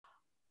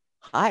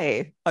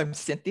Hi, I'm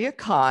Cynthia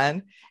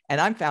Kahn,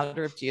 and I'm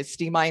founder of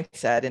GSD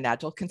Mindset and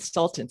Agile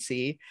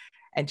Consultancy.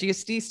 And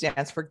GSD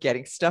stands for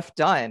Getting Stuff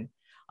Done.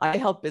 I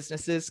help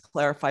businesses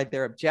clarify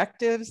their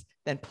objectives,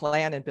 then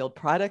plan and build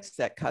products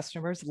that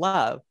customers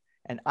love.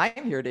 And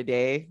I'm here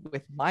today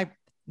with my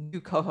new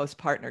co-host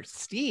partner,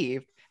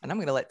 Steve. And I'm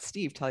going to let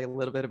Steve tell you a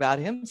little bit about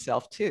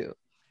himself too.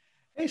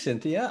 Hey,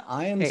 Cynthia.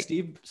 I am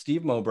Hey.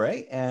 Steve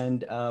Mowbray,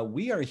 and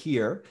we are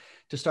here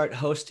to start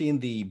hosting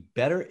the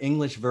better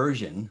English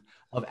version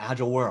of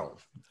Agile World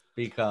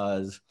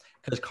because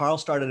Carl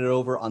started it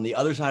over on the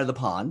other side of the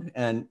pond,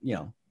 and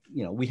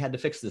we had to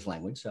fix this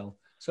language, so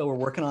we're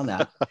working on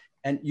that.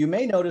 And you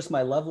may notice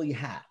my lovely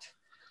hat.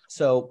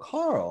 So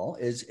Carl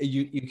is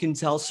you can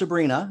tell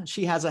Sabrina,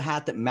 she has a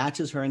hat that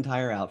matches her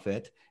entire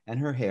outfit and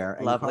her hair.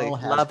 And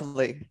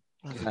Lovely.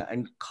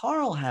 And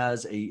Carl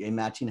has a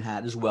matching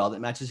hat as well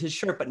that matches his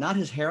shirt, but not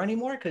his hair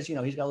anymore because he's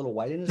got a little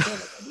white in his hair.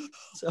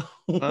 So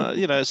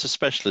it's a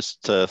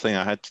specialist thing.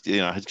 I had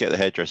to get the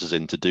hairdressers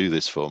in to do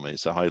this for me.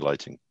 It's a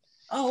highlighting.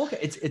 Oh, okay.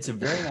 It's a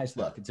very nice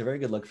look. It's a very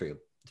good look for you.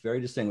 It's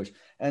very distinguished.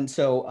 And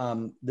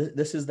so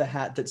this is the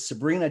hat that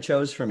Sabrina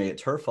chose for me.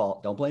 It's her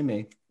fault. Don't blame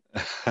me.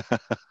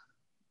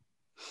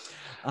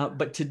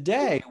 But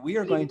today we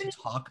are going to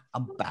talk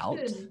about.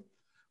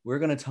 We're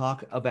going to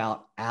talk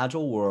about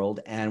Agile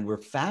World, and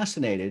we're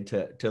fascinated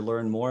to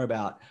learn more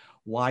about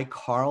why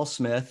Carl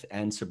Smith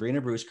and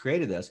Sabrina Bruce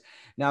created this.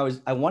 Now,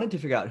 I wanted to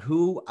figure out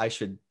who I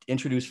should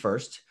introduce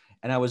first,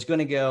 and I was going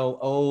to go,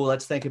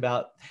 let's think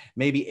about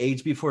maybe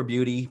age before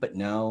beauty, but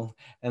no.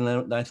 And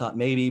then I thought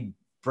maybe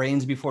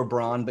brains before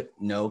brawn, but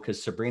no,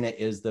 because Sabrina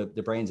is the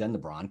brains and the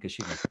brawn because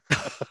she.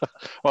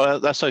 Well,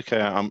 that's okay.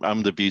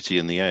 I'm the beauty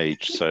and the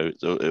age, so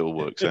it all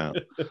works out.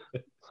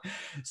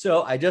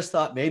 So I just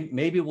thought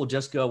maybe we'll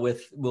just go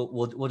with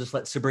we'll just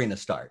let Sabrina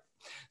start.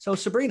 So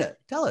Sabrina,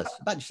 tell us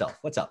about yourself.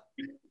 What's up?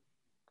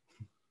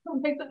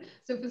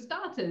 So for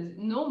starters,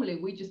 normally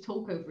we just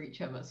talk over each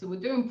other. So we're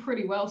doing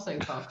pretty well so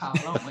far, Carl,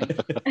 aren't we?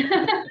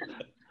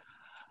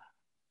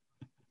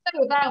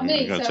 So about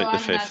me. So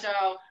I'm an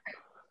Agile.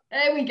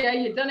 There we go.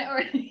 You've done it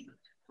already.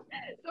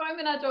 So I'm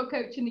an Agile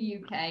coach in the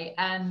UK,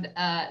 and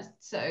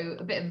so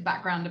a bit of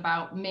background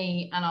about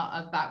me and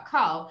about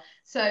Carl.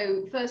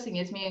 So first thing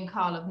is, me and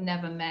Carl have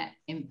never met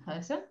in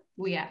person.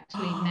 We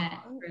actually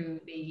met through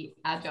the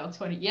Agile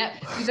 20. Yeah,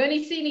 we've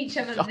only seen each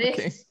other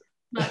this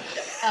much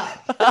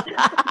up.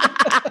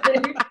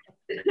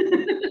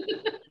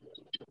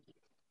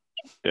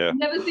 Yeah.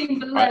 Never seen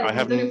below. I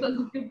have that's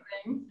a good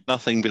thing.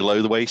 Nothing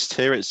below the waist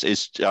here.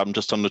 I'm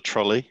just on the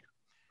trolley.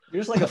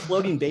 You're just like a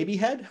floating baby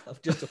head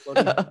of just a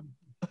floating.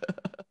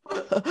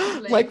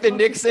 Like the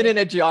Nixon in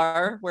a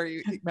jar where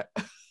you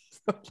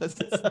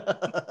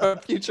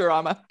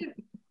Futurama.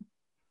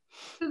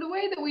 So the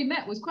way that we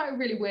met was quite a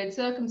really weird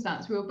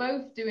circumstance. We were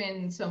both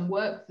doing some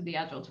work for the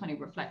Agile 20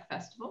 Reflect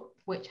Festival,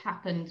 which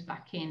happened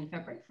back in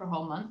February for a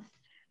whole month.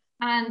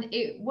 And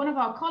one of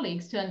our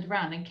colleagues turned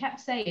around and kept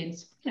saying,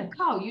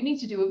 Carl, you need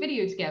to do a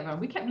video together. And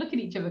we kept looking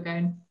at each other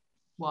going,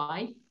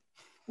 why?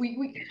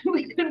 We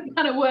couldn't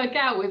kind of work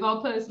out with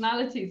our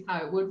personalities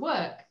how it would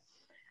work.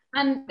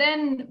 And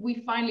then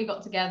we finally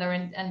got together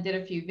and did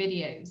a few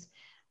videos,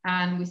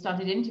 and we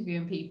started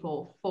interviewing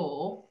people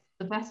for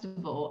the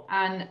festival.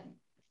 And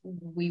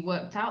we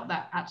worked out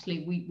that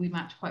actually we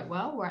match quite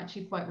well. We're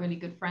actually quite really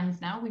good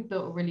friends now. We've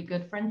built a really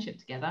good friendship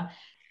together.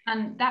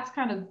 And that's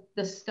kind of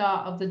the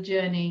start of the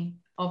journey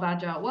of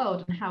Agile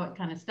World and how it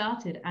kind of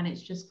started. And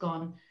it's just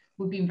gone,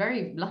 we've been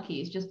very lucky.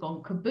 It's just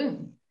gone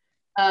kaboom.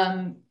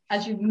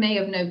 As you may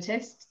have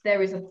noticed,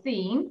 there is a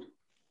theme.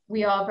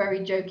 We are very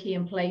jokey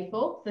and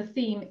playful. The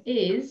theme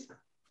is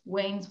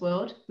Wayne's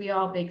World. We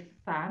are big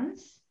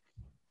fans.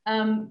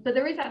 But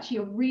there is actually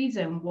a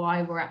reason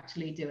why we're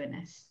actually doing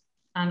this.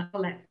 And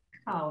I'll let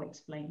Carl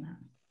explain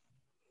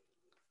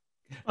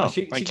that. Oh,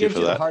 she gives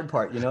you the hard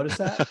part. You notice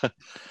that?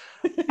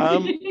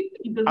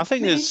 I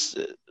think there's,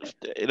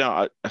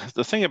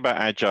 the thing about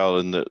Agile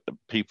and that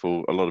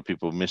a lot of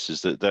people miss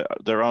is that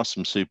there are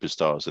some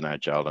superstars in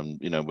Agile,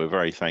 and we're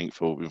very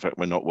thankful. In fact,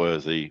 we're not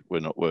worthy.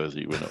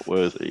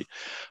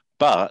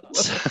 But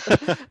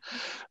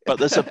but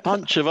there's a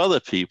bunch of other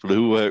people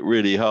who work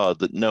really hard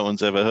that no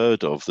one's ever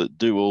heard of, that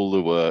do all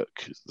the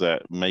work,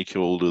 that make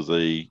all of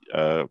the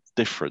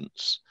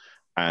difference.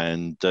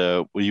 And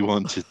we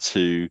wanted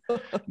to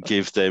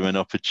give them an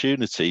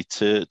opportunity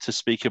to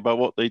speak about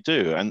what they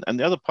do. And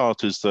the other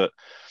part is that,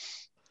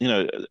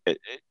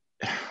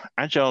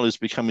 Agile is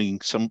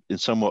becoming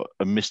somewhat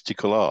a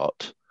mystical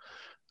art,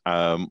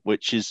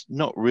 which is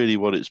not really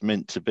what it's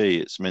meant to be.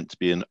 It's meant to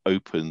be an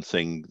open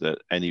thing that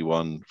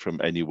anyone from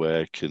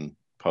anywhere can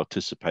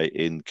participate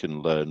in,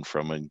 can learn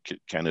from, and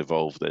can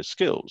evolve their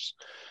skills.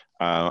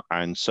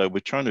 And so we're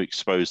trying to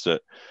expose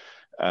that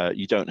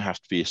you don't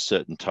have to be a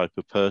certain type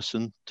of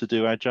person to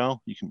do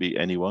Agile. You can be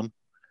anyone.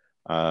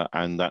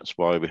 And that's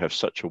why we have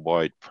such a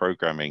wide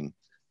programming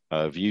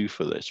view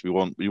for this. We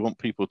want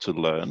people to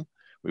learn.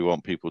 We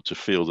want people to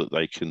feel that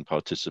they can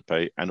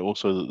participate, and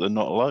also that they're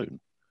not alone.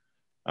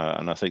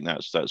 And I think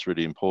that's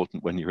really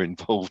important when you're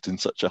involved in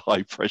such a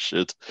high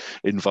pressured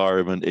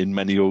environment in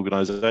many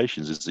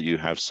organizations, is that you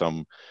have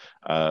some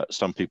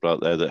people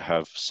out there that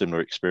have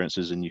similar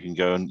experiences, and you can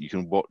go and you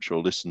can watch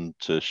or listen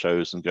to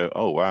shows and go,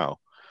 oh wow,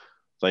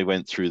 they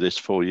went through this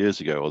 4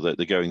 years ago, or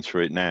they're going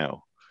through it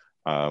now.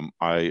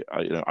 I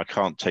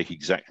can't take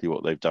exactly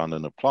what they've done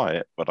and apply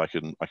it, but I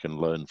can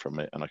learn from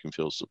it, and I can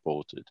feel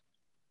supported.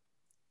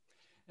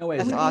 No way.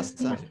 That's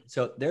awesome.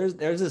 So there's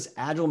this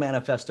Agile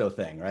Manifesto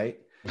thing, right?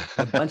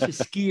 A bunch of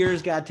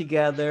skiers got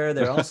together.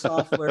 They're all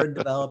software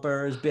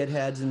developers, bit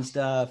heads and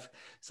stuff.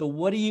 So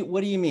what do you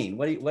mean?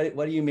 What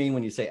do you mean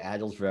when you say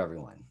Agile's for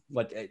everyone?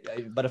 But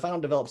if I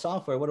don't develop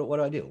software, what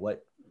do I do?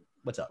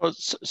 What's up? Well,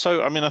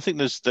 so I mean, I think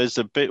there's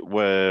a bit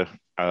where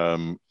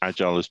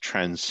Agile has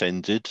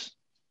transcended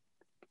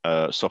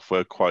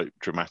software quite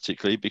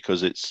dramatically,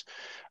 because it's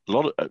a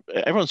lot of,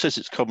 everyone says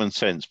it's common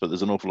sense, but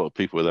there's an awful lot of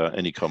people without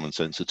any common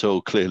sense at all,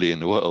 clearly,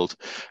 in the world.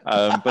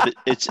 But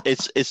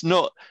it's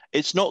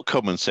not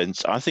common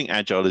sense. I think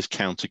Agile is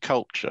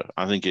counterculture.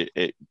 I think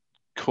it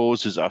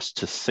causes us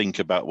to think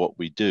about what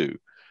we do,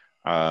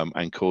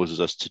 and causes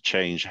us to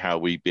change how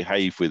we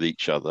behave with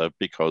each other,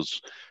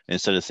 because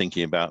instead of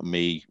thinking about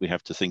me, we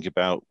have to think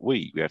about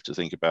we have to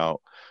think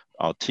about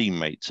our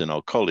teammates and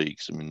our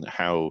colleagues. I mean,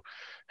 how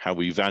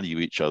we value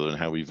each other and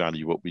how we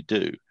value what we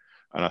do.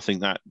 And I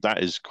think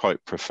that is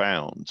quite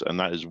profound, and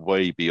that is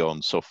way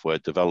beyond software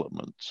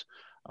development.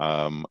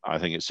 I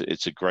think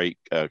it's a great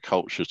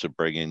culture to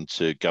bring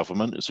into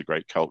government. It's a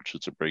great culture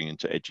to bring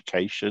into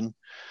education,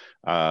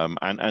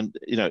 and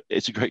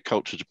it's a great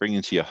culture to bring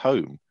into your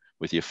home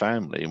with your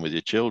family and with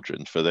your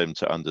children, for them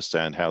to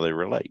understand how they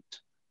relate.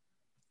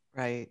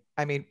 Right.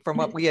 I mean, from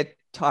what we had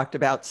talked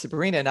about,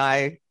 Sabrina and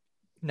I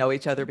know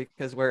each other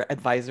because we're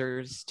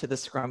advisors to the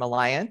Scrum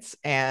Alliance,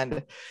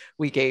 and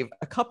we gave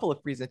a couple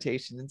of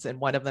presentations, and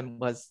one of them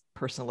was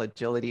personal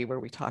agility, where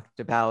we talked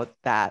about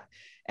that.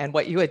 And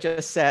what you had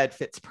just said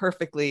fits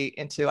perfectly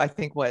into, I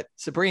think, what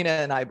Sabrina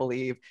and I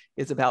believe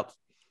is about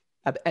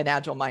an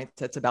Agile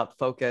mindset's about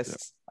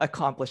focus,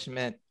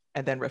 accomplishment,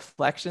 and then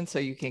reflection, so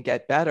you can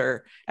get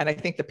better. And I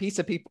think the piece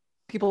of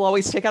people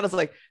always take out is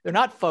like, they're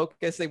not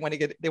focused. They want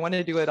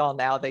to do it all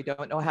now. They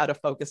don't know how to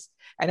focus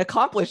and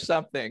accomplish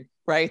something,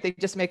 right? They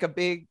just make a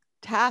big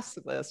task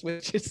list,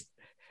 which is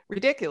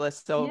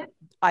ridiculous. So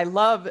I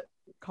love,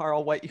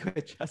 Carl, what you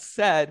had just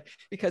said,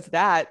 because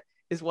that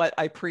is what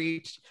I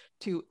preach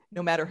to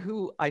no matter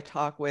who I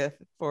talk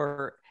with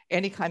for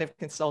any kind of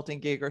consulting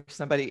gig, or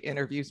somebody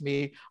interviews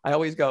me. I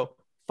always go,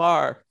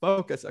 FAR,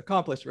 focus,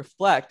 accomplish,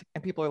 reflect.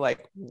 And people are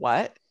like,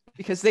 what?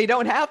 Because they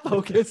don't have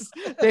focus.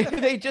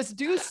 They just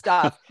do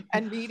stuff.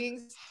 And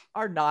meetings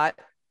are not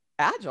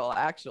Agile,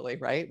 actually,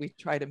 right? We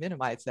try to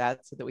minimize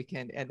that so that we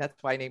can, and that's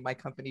why I named my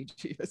company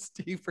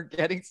GSD, for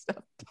getting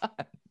stuff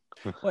done.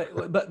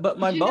 But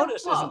my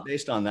bonus isn't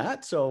based on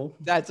that, so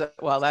that's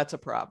a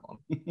problem.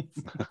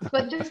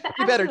 But just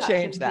you better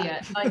change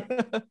that.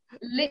 Like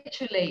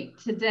literally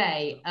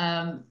today,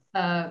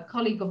 a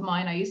colleague of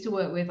mine I used to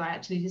work with, I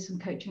actually did some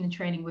coaching and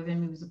training with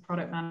him. He was a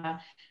product manager,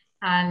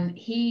 and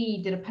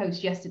he did a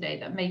post yesterday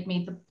that made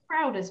me the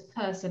proudest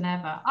person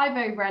ever. I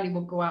very rarely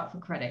will go out for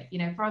credit. You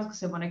know, for us,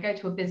 so when I go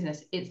to a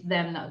business, it's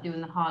them that are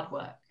doing the hard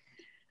work.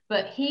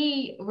 But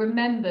he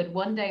remembered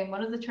one day in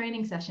one of the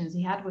training sessions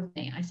he had with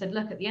me, I said,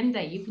 look, at the end of the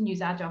day, you can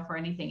use Agile for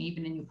anything,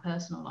 even in your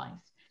personal life.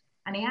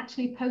 And he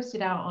actually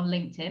posted out on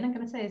LinkedIn, I'm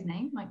going to say his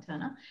name, Mike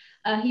Turner.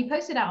 He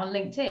posted out on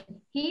LinkedIn.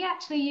 He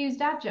actually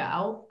used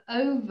Agile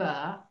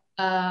over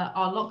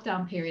our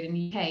lockdown period in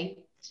the UK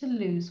to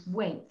lose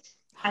weight.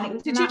 And it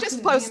was Did you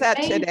just post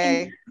that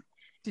today?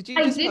 Did you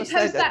just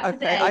post that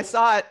today? Okay, I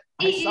saw it.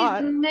 It is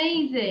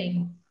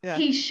amazing. Yeah.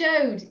 He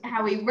showed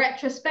how he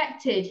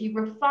retrospected, he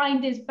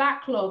refined his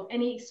backlog, and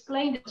he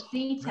explained it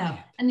in detail.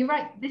 Right. And you're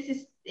right,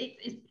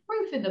 it's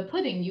proof in the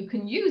pudding. You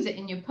can use it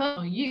in your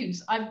personal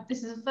use.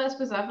 This is the first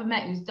person I've ever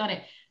met who's done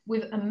it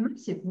with a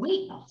massive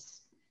weight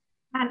loss.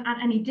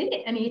 And he did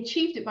it, and he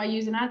achieved it by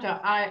using Agile.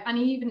 And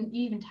he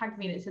even tagged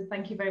me and said,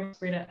 thank you very much,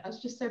 Rita. I was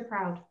just so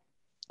proud.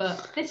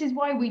 But this is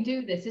why we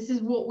do this. This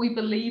is what we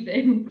believe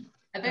in.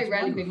 I very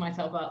rarely big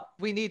myself up.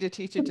 We need to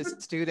teach it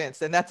to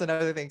students. And that's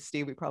another thing,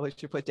 Steve, we probably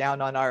should put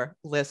down on our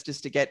list,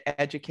 is to get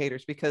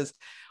educators, because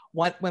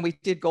when we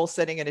did goal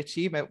setting and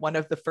achievement, one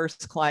of the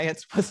first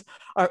clients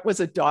was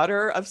a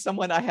daughter of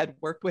someone I had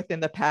worked with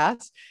in the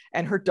past.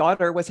 And her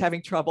daughter was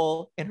having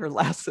trouble in her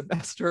last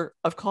semester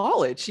of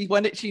college. She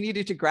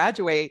needed to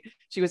graduate.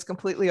 She was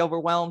completely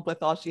overwhelmed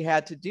with all she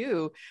had to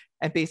do.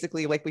 And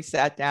basically, like, we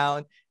sat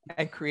down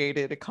and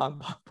created a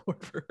Kanban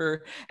board for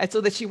her. And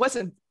so that she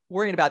wasn't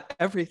worrying about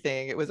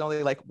everything. It was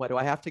only like, what do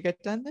I have to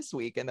get done this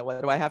week? And then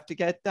what do I have to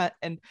get done?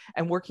 And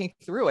working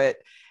through it.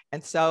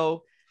 And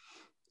so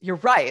you're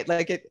right.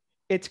 Like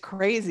it's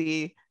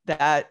crazy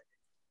that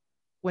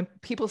when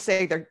people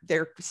say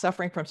they're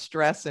suffering from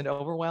stress and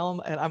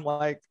overwhelm, and I'm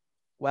like,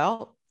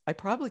 well, I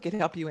probably could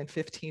help you in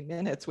 15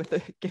 minutes with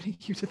getting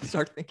you to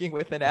start thinking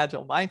with an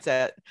Agile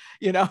mindset.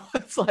 You know,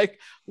 it's like,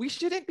 we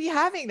shouldn't be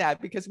having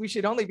that, because we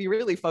should only be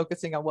really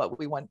focusing on what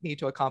we need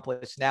to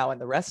accomplish now, and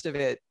the rest of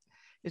it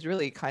is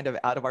really kind of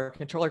out of our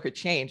control or could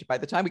change. By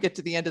the time we get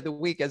to the end of the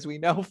week, as we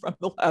know from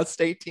the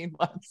last 18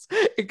 months,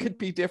 it could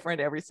be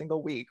different every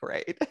single week,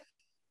 right?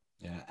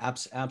 Yeah,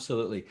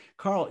 absolutely.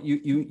 Carl,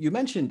 you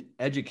mentioned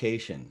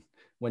education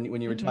when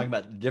you were talking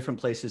about different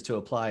places to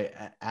apply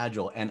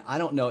Agile. And I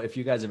don't know if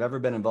you guys have ever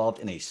been involved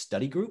in a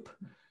study group,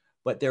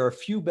 but there are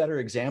few better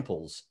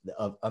examples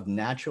of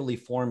naturally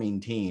forming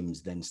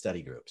teams than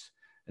study groups.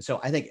 And so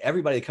I think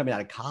everybody coming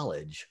out of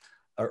college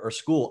or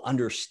school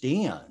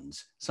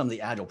understands some of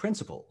the Agile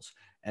principles,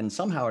 and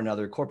somehow or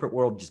another, corporate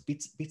world just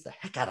beats the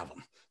heck out of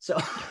them. So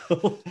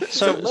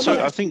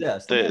I think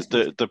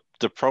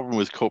the problem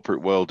with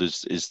corporate world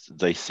is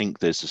they think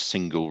there's a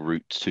single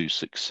route to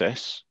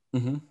success.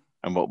 Mm-hmm.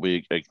 And what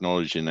we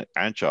acknowledge in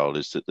Agile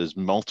is that there's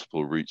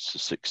multiple routes to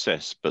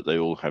success, but they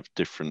all have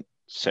different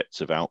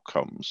sets of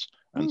outcomes.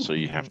 And so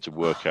you have to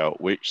work out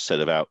which set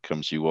of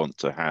outcomes you want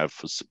to have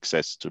for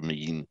success to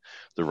mean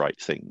the right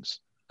things.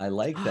 I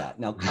like that.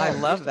 Now, Carl, I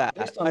love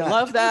that. I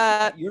love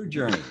that. Your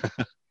journey.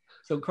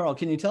 So, Carl,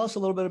 can you tell us a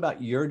little bit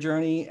about your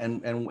journey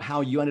and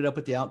how you ended up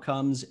with the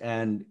outcomes,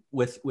 and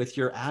with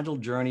your Agile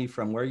journey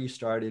from where you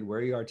started,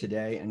 where you are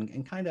today,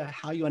 and kind of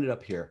how you ended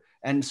up here?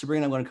 And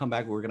Sabrina, I'm going to come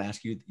back. We're going to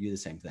ask you the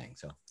same thing.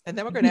 So, and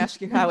then we're going to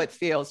ask you how it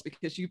feels,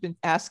 because you've been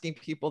asking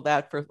people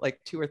that for like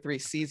 2 or 3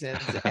 seasons,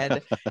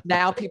 and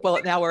now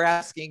we're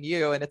asking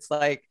you, and it's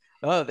like,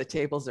 oh, the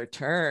tables are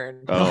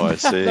turned. Oh, I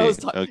see.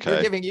 Okay,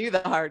 we're giving you the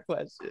hard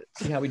questions.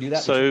 See how we do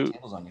that?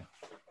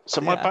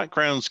 So my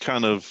background's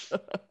kind of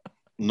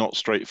not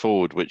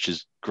straightforward, which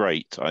is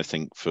great, I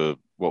think, for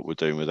what we're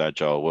doing with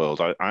Agile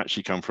World. I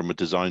actually come from a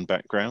design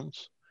background,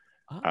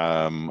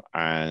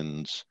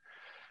 and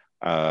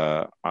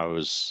I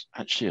was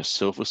actually a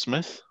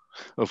silversmith,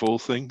 of all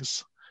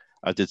things.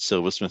 I did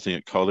silversmithing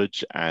at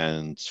college,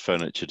 and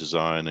furniture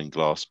design and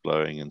glass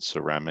blowing and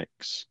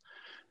ceramics.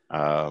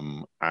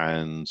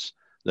 And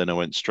then I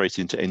went straight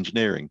into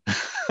engineering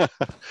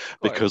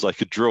because I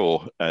could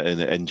draw in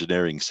the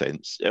engineering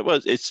sense.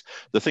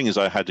 The thing is,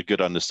 I had a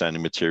good understanding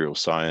of material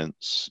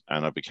science,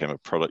 and I became a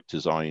product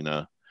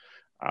designer.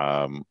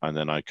 And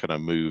then I kind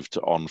of moved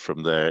on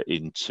from there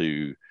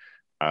into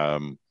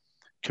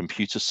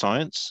computer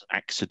science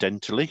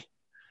accidentally.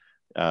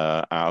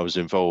 I was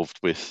involved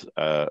with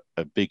a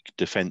big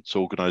defense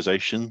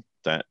organization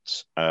that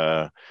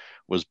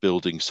was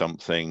building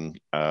something.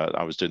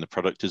 I was doing the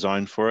product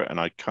design for it, and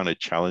I kind of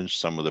challenged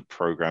some of the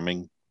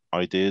programming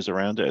ideas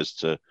around it as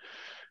to,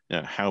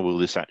 how will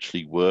this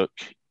actually work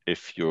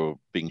if you're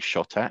being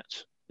shot at,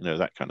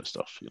 that kind of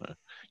stuff,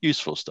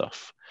 useful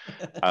stuff.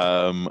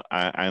 And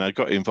I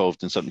got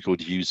involved in something called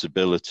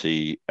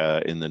usability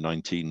in the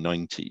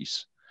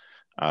 1990s.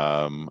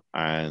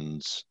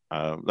 And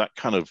that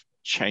kind of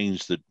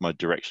changed my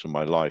direction of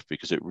my life,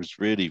 because it was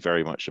really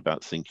very much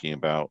about thinking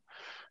about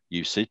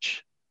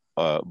usage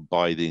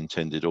by the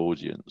intended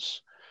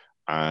audience.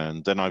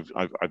 And then I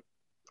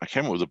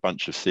came up with a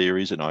bunch of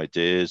theories and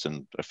ideas,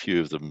 and a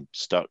few of them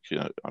stuck.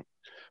 I was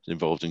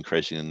involved in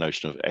creating the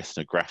notion of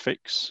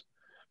ethnographics,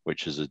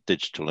 which is a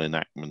digital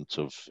enactment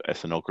of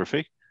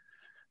ethnography.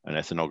 And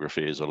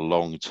ethnography is a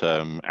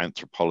long-term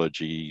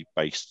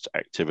anthropology-based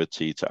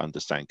activity to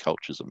understand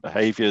cultures and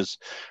behaviors.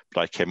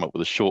 But I came up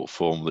with a short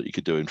form that you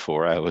could do in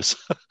 4 hours.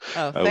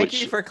 Oh, thank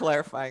you for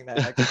clarifying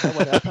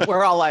that.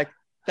 We're all like,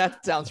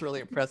 that sounds really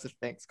impressive.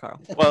 Thanks, Carl.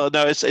 Well,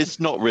 no, it's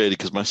not really,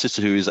 because my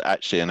sister, who is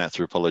actually an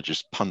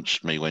anthropologist,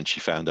 punched me when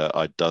she found out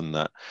I'd done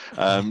that,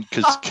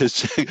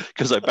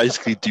 because I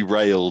basically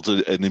derailed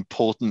an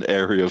important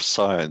area of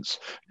science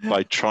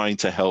by trying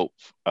to help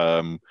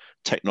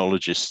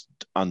technologists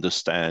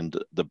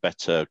understand the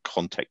better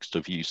context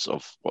of use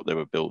of what they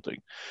were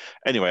building.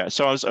 Anyway,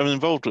 so I was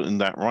involved in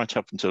that right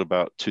up until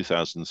about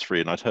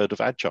 2003, and I'd heard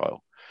of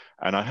Agile,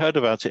 and I heard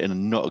about it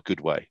in not a good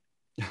way.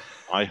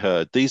 I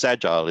heard these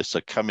Agilists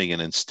are coming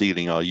in and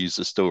stealing our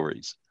user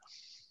stories,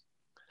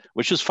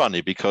 which is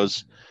funny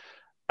because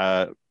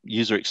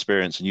user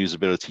experience and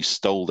usability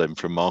stole them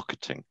from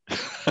marketing.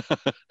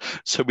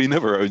 So we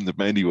never owned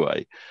them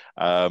anyway.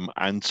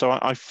 And so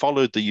I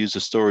followed the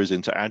user stories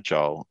into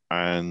Agile,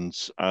 and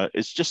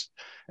it's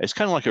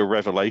kind of like a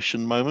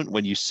revelation moment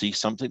when you see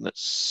something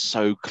that's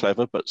so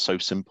clever but so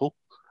simple.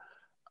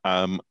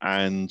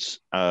 And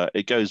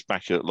it goes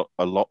back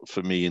a lot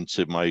for me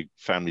into my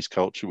family's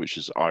culture, which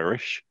is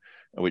Irish,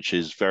 which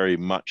is very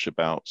much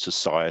about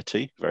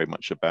society, very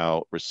much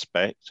about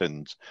respect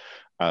and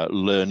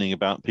learning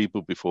about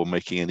people before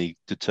making any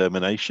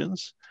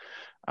determinations.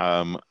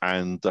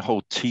 And the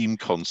whole team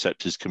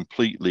concept is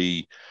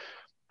completely,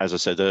 as I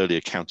said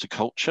earlier,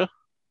 counterculture.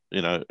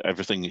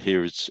 Everything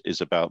here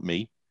is about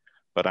me.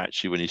 But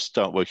actually, when you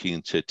start working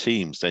into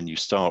teams, then you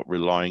start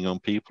relying on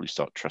people, you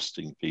start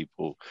trusting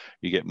people,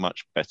 you get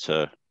much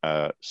better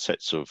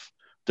sets of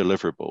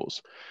deliverables.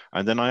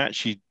 And then I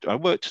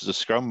worked as a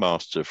Scrum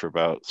Master for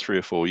about 3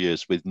 or 4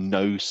 years with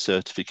no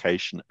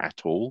certification at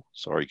all.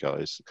 Sorry,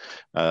 guys.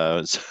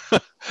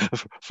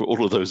 For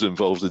all of those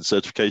involved in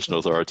certification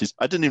authorities,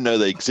 I didn't even know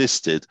they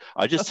existed.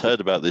 I just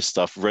heard about this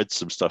stuff, read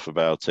some stuff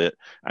about it,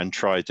 and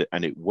tried it,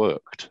 and it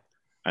worked.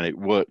 And it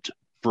worked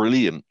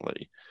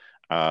brilliantly.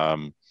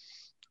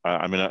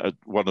 I mean,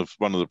 one of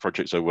the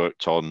projects I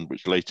worked on,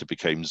 which later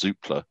became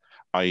Zoopla,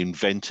 I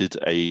invented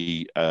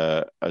a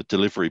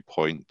delivery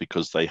point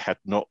because they had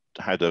not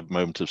had a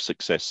moment of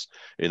success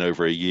in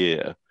over a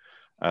year,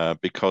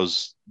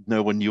 because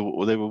no one knew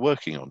what they were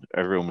working on.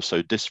 Everyone was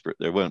so disparate.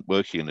 They weren't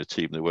working in a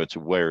team. They weren't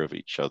aware of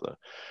each other.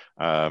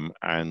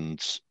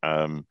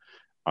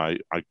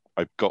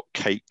 I got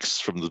cakes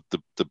from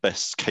the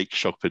best cake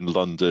shop in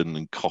London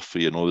and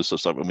coffee and all this sort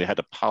of stuff. And we had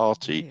a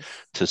party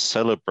to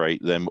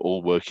celebrate them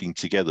all working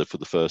together for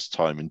the first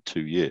time in 2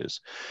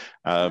 years.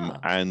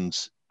 And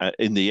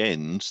in the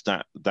end,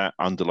 that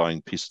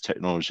underlying piece of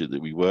technology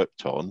that we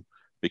worked on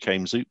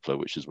became Zoopla,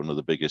 which is one of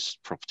the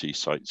biggest property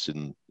sites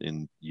in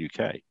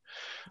UK.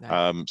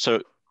 Nice.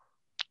 So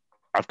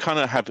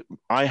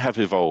I have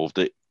evolved.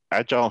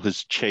 Agile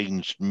has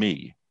changed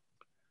me.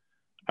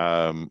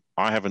 I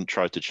haven't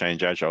tried to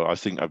change Agile. I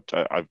think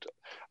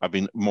I've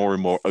been more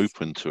and more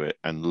open to it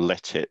and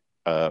let it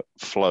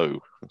flow.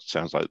 It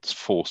sounds like it's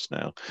forced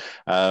now,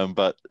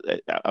 but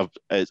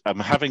I'm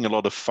having a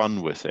lot of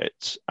fun with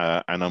it,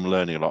 and I'm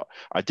learning a lot.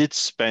 I did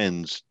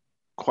spend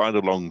quite a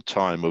long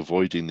time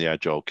avoiding the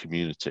Agile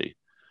community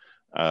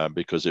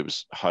because it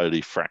was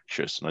highly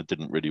fractious, and I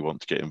didn't really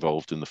want to get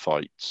involved in the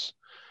fights.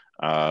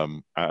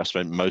 I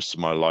spent most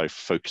of my life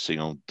focusing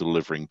on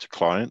delivering to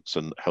clients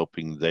and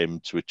helping them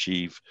to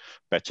achieve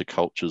better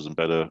cultures and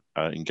better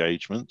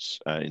engagements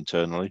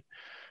internally.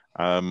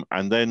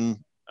 And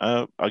then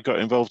I got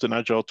involved in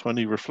Agile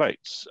 20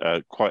 Reflects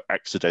quite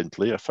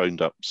accidentally. I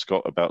phoned up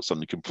Scott about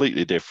something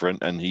completely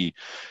different, and he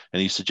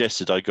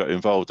suggested I got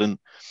involved. And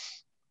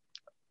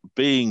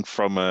being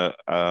from a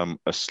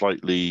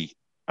slightly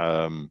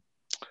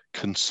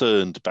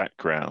concerned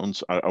background,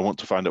 I want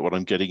to find out what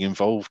I'm getting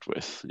involved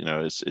with. You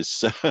know,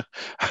 it's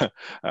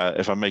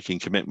if I'm making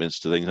commitments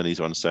to things, I need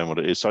to understand what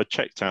it is. So I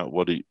checked out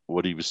what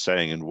he was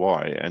saying and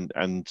why,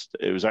 and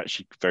it was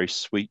actually very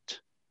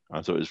sweet.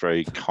 I thought it was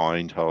very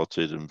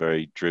kind-hearted and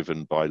very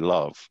driven by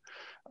love,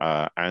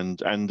 and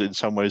in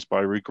some ways by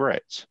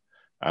regret,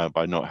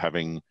 by not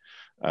having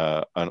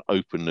an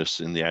openness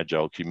in the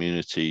Agile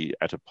community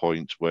at a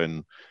point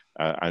when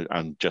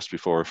and just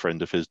before a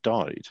friend of his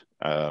died.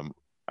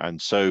 And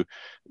so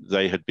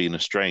they had been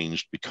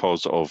estranged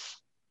because of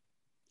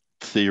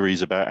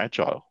theories about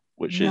Agile,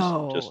 which is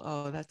just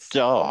that's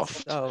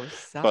daft.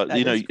 But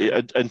you know,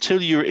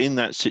 until you're in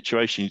that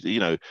situation, you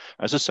know,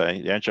 as I say,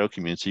 the Agile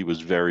community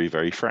was very,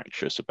 very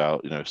fractious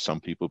about, you know, some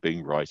people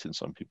being right and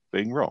some people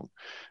being wrong.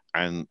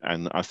 And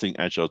I think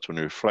Agile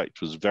 20 Reflect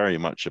was very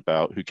much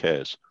about who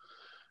cares.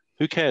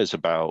 Who cares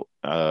about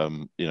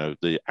you know,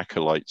 the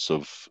acolytes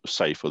of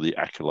SAFe or the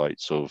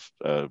acolytes of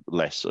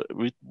less?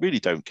 We really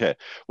don't care.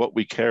 What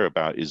we care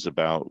about is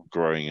about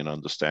growing and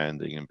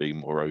understanding and being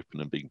more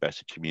open and being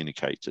better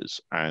communicators.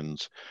 And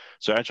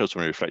so Agile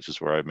 20 Reflect is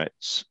where I met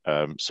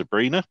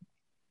Sabrina.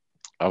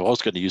 I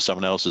was going to use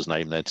someone else's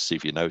name then to see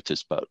if you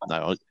noticed, but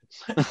no.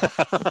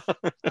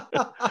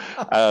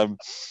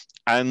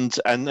 And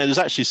it was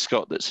actually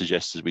Scott that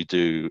suggested we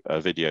do a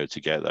video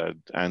together,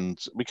 and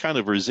we kind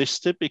of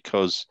resisted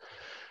because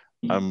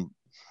it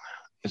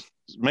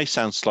may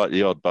sound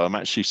slightly odd, but I'm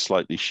actually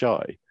slightly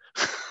shy.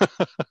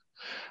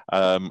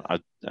 I'm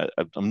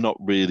not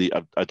really.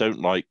 I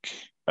don't like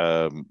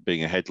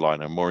being a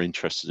headliner. I'm more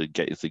interested in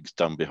getting things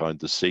done behind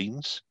the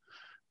scenes.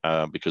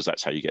 Because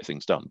that's how you get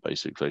things done,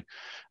 basically.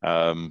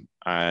 Yeah,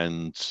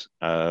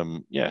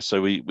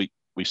 so we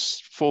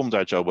formed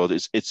Agile World.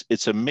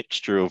 It's a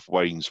mixture of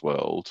Wayne's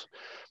World,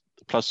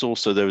 plus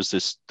also there was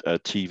this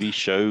TV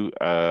show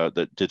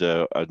that did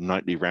a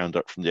nightly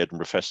roundup from the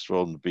Edinburgh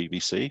Festival on the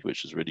BBC,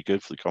 which is really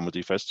good for the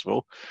comedy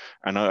festival.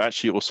 And I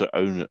actually also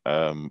own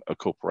a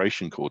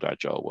corporation called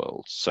Agile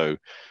World. So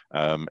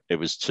it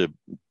was to,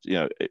 you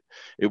know,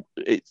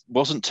 it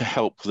wasn't to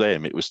help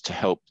them, it was to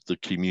help the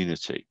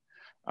community.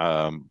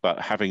 But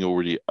having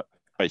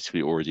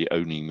basically already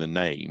owning the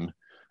name,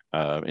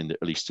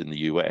 at least in the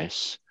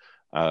US,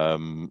 I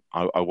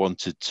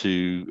wanted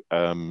to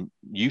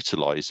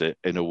utilize it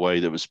in a way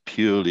that was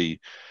purely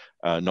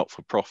not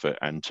for profit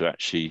and to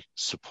actually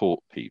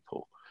support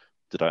people.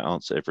 Did I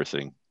answer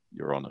everything,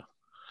 Your Honor?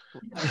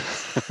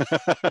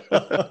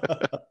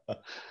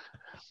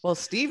 Well,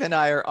 Steve and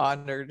I are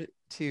honored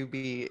to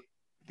be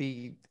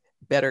the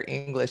Better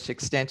English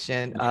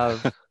extension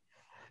of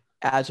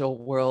Agile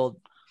World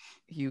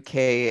UK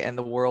and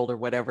the world, or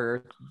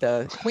whatever,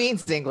 the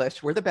Queen's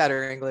English. We're the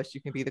Better English.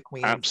 You can be the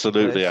Queen's.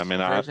 Absolutely.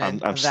 English. I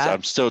mean,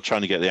 I'm still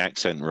trying to get the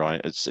accent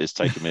right. It's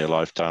taken me a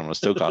lifetime. I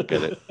still can't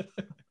get it.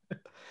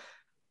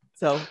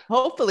 So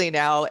hopefully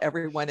now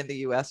everyone in the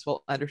US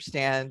will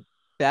understand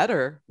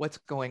better what's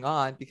going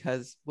on,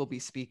 because we'll be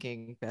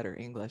speaking better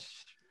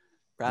English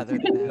rather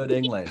than good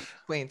English.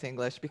 Queen's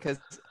English. Because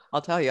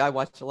I'll tell you, I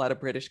watch a lot of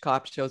British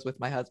cop shows with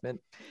my husband,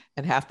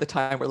 and half the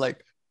time we're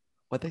like,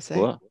 what they say?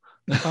 What?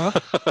 Huh?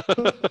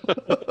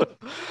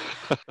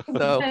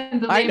 So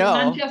I know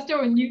Manchester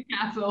or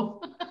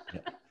Newcastle.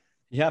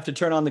 You have to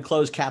turn on the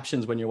closed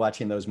captions when you're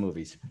watching those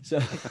movies.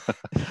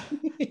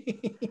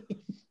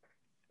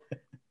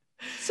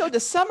 So to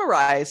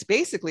summarize,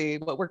 basically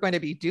what we're going to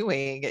be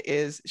doing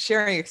is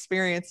sharing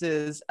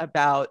experiences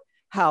about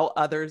how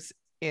others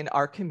in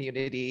our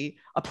community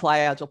apply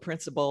Agile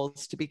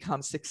principles to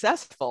become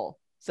successful.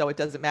 So it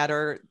doesn't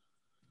matter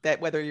that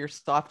whether you're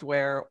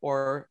software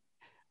or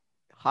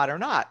hot or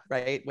not,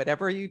 right?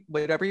 Whatever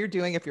you're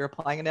doing, if you're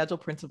applying an Agile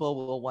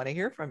principle, we'll want to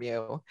hear from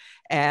you.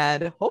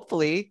 And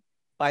hopefully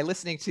by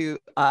listening to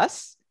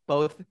us,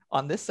 both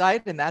on this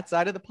side and that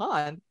side of the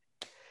pond,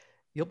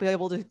 you'll be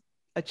able to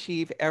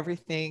achieve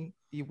everything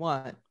you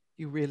want,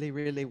 you really,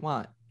 really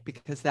want,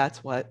 because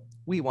that's what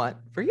we want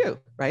for you,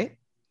 right?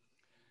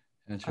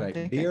 That's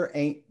right. Beer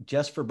ain't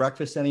just for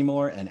breakfast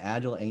anymore, and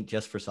Agile ain't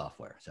just for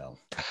software. So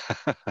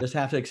just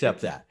have to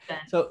accept that.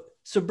 So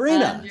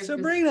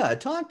Sabrina,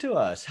 talk to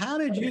us. How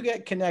did you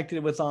get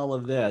connected with all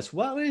of this?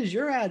 What is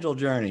your Agile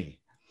journey?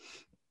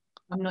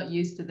 I'm not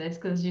used to this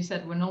because, as you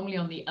said, we're normally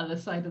on the other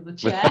side of the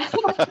chair.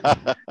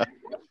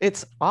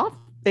 It's off.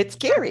 It's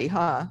scary,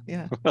 huh?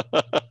 Yeah.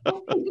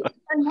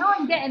 And now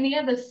I'm getting the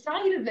other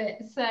side of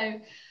it.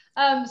 So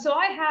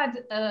I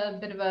had a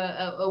bit of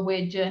a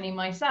weird journey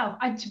myself.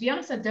 To be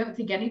honest, I don't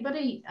think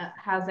anybody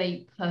has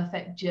a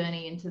perfect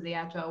journey into the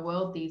Agile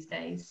world these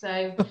days.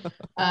 So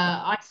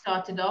I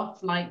started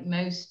off like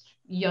most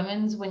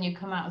young'uns when you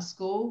come out of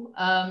school.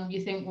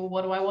 You think, well,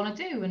 what do I want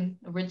to do? And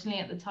originally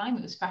at the time,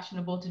 it was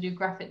fashionable to do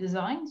graphic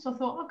design. So I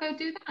thought, I'll go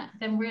do that.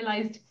 Then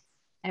realized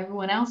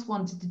everyone else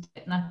wanted to do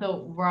it. And I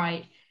thought,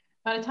 right,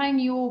 by the time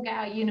you all get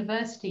out of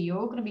university, you're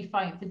all going to be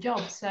fighting for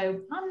jobs.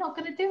 So I'm not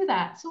going to do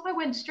that. So I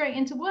went straight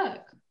into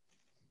work.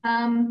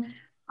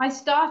 I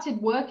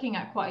started working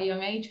at quite a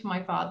young age for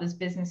my father's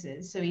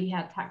businesses. So he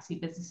had taxi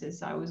businesses.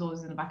 So I was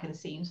always in the back of the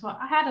scene. So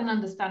I had an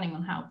understanding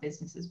on how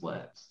businesses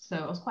worked. So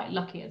I was quite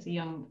lucky as a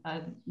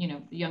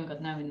younger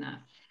knowing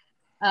that.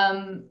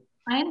 I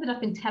ended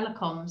up in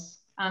telecoms,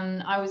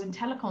 and I was in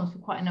telecoms for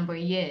quite a number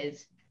of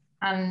years.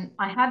 And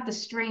I had the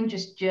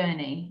strangest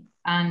journey.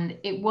 And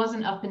it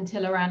wasn't up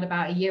until around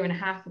about a year and a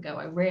half ago,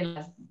 I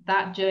realized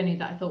that journey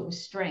that I thought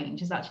was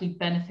strange has actually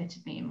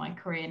benefited me in my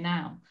career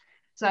now.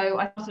 So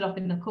I started off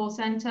in the call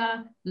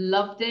center,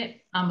 loved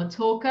it. I'm a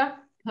talker,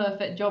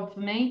 perfect job for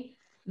me.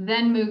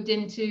 Then moved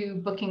into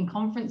booking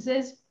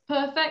conferences,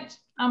 perfect,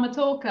 I'm a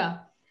talker.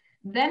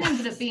 Then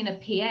ended up being a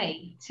PA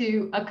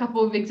to a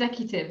couple of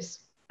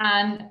executives.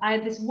 And I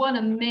had this one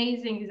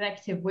amazing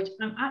executive, which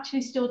I'm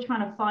actually still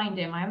trying to find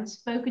him. I haven't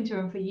spoken to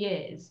him for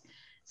years.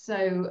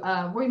 So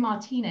Roy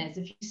Martinez,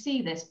 if you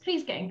see this,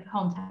 please get in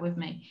contact with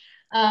me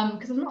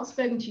because I've not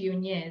spoken to you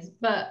in years.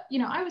 But, you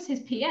know, I was his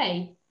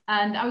PA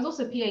and I was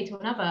also PA to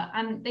another.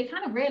 And they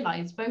kind of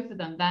realized, both of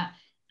them, that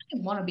I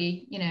didn't want to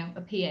be, you know,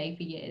 a PA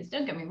for years.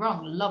 Don't get me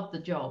wrong, loved the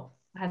job.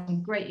 I had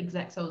some great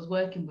execs I was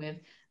working with,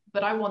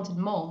 but I wanted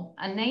more.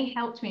 And they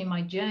helped me in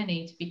my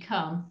journey to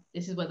become,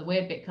 this is where the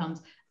weird bit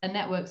comes, a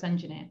networks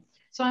engineer.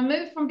 So I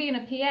moved from being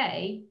a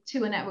PA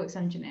to a networks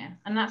engineer.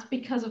 And that's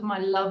because of my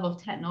love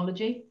of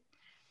technology.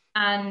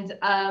 And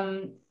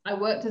I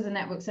worked as a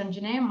networks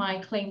engineer. My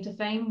claim to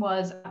fame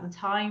was, at the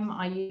time,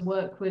 I used to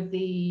work with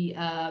the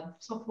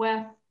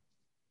software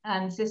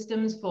and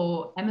systems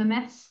for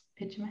MMS,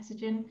 picture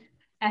messaging,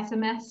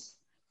 SMS,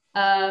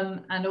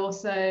 and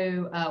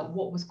also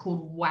what was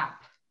called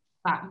WAP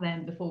back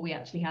then, before we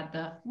actually had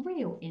the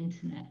real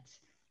internet,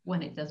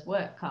 when it does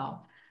work,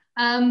 Carl.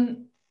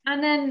 And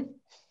then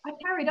I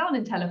carried on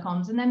in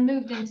telecoms and then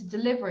moved into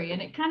delivery.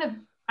 And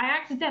I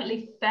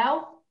accidentally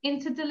fell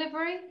into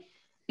delivery,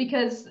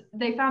 because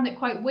they found it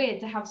quite weird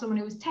to have someone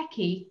who was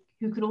techie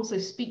who could also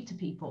speak to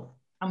people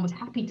and was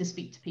happy to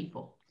speak to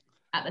people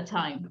at the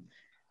time.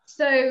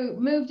 So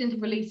moved into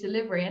release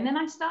delivery. And then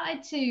I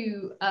started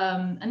to,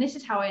 and this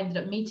is how I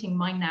ended up meeting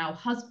my now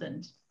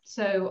husband.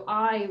 So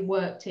I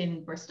worked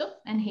in Bristol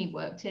and he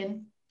worked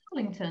in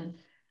Darlington.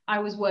 I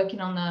was working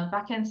on the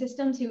back end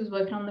systems. He was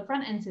working on the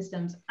front end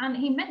systems. And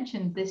he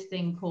mentioned this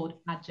thing called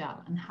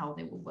Agile and how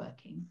they were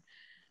working.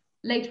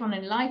 Later on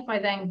in life, I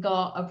then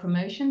got a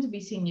promotion to be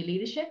senior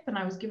leadership, and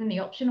I was given the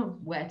option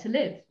of where to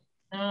live.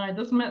 And I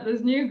just met this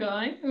new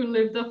guy who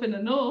lived up in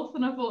the north,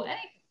 and I thought, hey,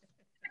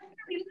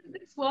 I live in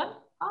this one.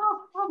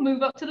 Oh, I'll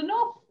move up to the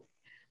north.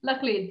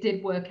 Luckily, it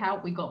did work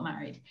out. We got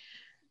married.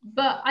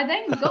 But I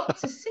then got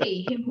to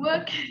see him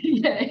work.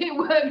 Yeah, it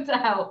worked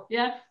out.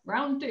 Yeah,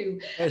 round two.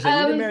 Hey, so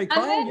you didn't marry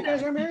Carl? You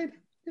guys are married?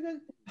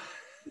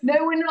 No,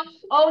 we're not.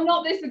 Oh,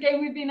 not this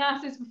again. We've been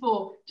asked this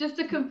before. Just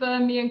to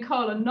confirm, me and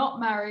Carl are not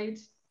married.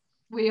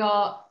 We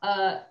are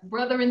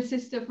brother and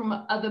sister from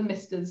other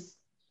misters.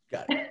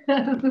 Got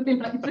it. We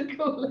like to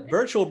call it.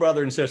 Virtual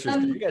brother and sisters,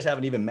 because you guys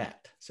haven't even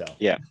met. So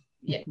yeah.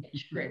 Yeah,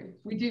 true.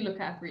 We do look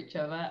after each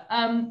other.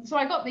 So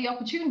I got the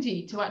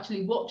opportunity to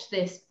actually watch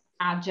this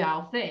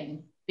Agile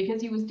thing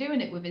because he was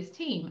doing it with his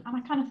team. And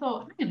I kind of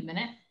thought, hang on a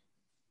minute,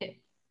 it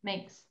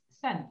makes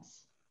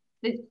sense.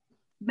 It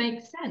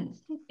makes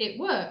sense. It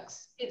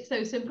works. It's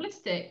so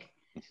simplistic.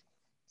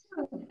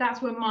 So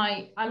that's where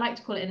I like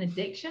to call it an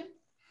addiction,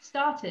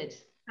 started.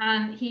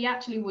 And he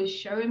actually was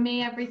showing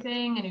me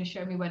everything, and he was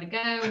showing me where to go,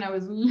 and I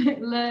was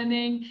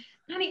learning.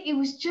 And it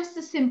was just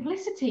the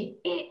simplicity.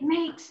 It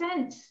makes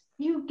sense.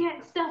 you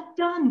get stuff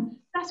done.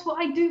 That's what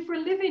I do for a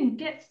living,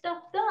 get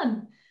stuff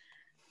done.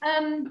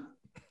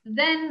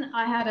 Then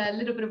I had a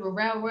little bit of a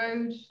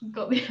railroad,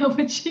 got the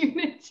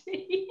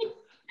opportunity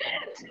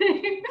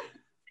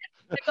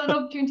I got an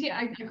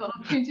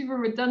opportunity for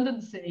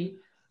redundancy,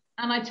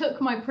 and I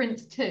took my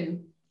Prince 2,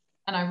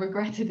 and I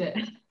regretted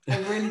it. I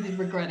really did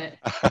regret it,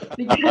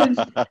 because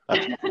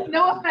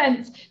no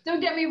offense, don't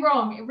get me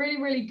wrong,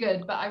 really, really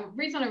good. But the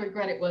reason I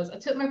regret it was I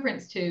took my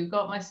Prince 2,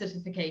 got my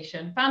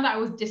certification, found out I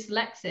was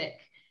dyslexic.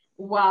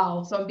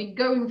 Wow. So I've been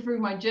going through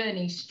my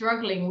journey,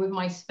 struggling with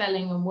my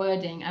spelling and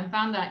wording, and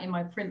found out in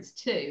my Prince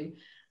 2,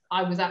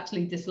 I was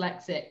actually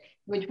dyslexic,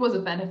 which was a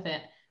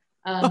benefit.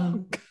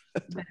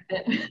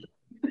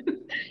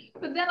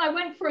 But then I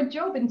went for a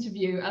job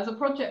interview as a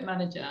project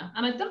manager,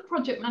 and I'd done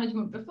project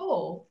management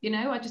before, you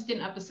know, I just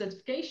didn't have the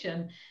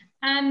certification.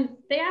 And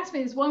they asked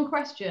me this one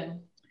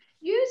question: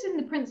 using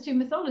the Prince 2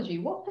 methodology,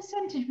 what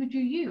percentage would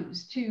you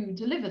use to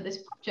deliver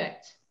this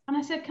project? And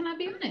I said, can I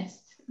be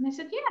honest? And they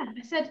said, yeah.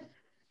 I said,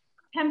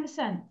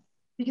 10%,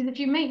 because if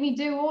you make me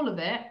do all of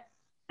it,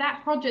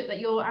 that project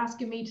that you're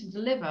asking me to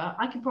deliver,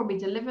 I could probably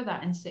deliver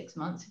that in 6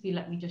 months if you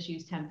let me just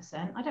use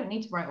 10%. I don't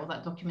need to write all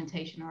that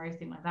documentation or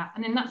anything like that.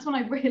 And then that's when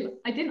I realized,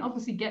 I didn't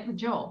obviously get the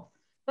job.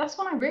 That's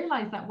when I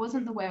realized that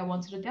wasn't the way I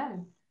wanted to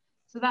go.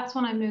 So that's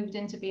when I moved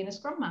into being a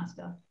Scrum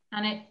Master.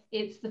 And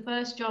it's the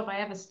first job I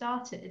ever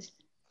started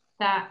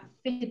that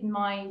fitted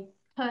my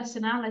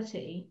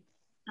personality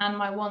and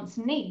my wants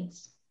and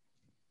needs.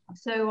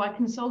 So I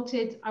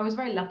consulted, I was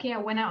very lucky. I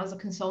went out as a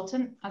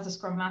consultant, as a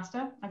Scrum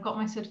Master. I got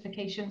my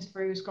certifications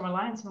through Scrum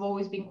Alliance. I've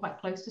always been quite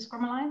close to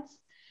Scrum Alliance.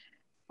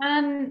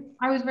 And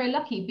I was very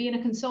lucky. Being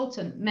a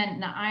consultant meant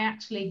that I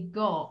actually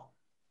got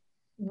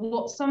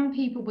what some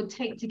people would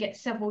take to get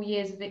several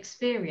years of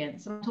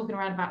experience. I'm talking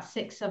around about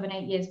 6, 7,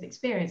 8 years of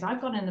experience. I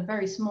got in a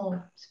very small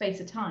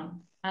space of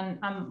time. And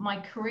my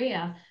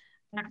career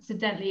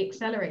accidentally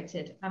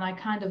accelerated. And I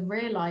kind of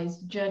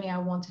realized the journey I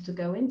wanted to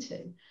go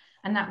into.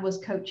 And that was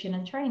coaching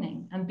and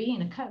training and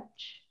being a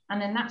coach. And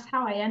then that's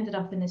how I ended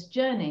up in this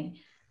journey.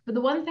 But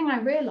the one thing I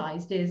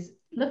realized is,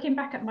 looking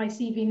back at my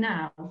CV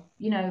now,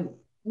 you know,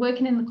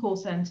 working in the call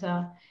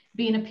center,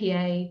 being a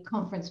PA,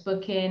 conference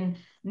booking,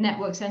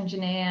 networks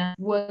engineer,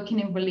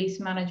 working in release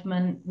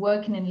management,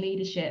 working in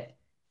leadership.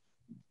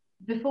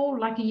 Before,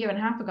 like a year and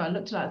a half ago, I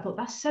looked at it, I thought,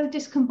 that's so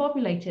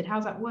discombobulated.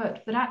 How's that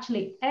worked? But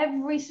actually,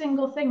 every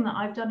single thing that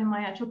I've done in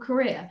my actual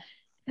career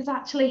has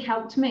actually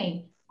helped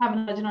me have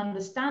an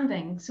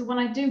understanding. So when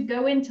I do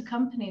go into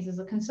companies as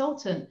a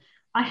consultant,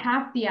 I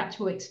have the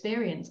actual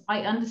experience.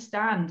 I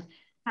understand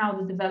how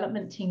the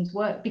development teams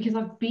work because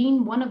I've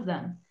been one of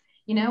them.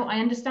 You know, I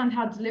understand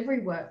how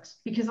delivery works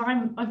because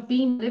I've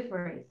been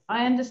delivery.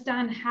 I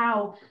understand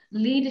how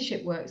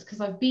leadership works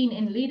because I've been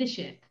in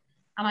leadership.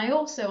 And I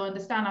also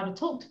understand how to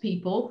talk to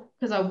people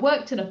because I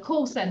worked in a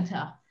call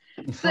center.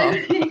 So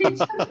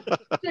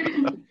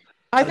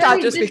I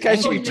thought just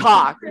because you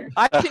talk,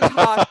 I can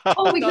talk.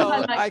 Oh,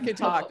 because so I can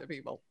talk to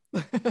people.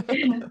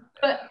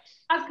 But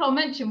as Carl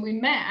mentioned, we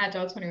met at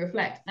Agile 20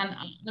 Reflect, and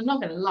I'm not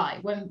going to lie,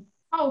 when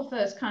Carl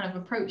first kind of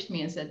approached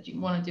me and said, do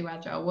you want to do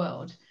Agile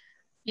World?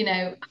 You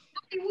know,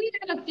 we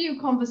had a few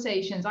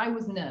conversations. I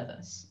was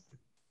nervous.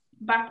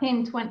 Back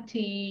in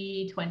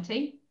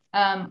 2020,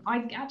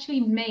 I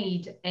actually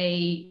made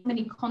a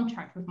mini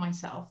contract with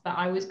myself that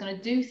I was going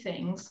to do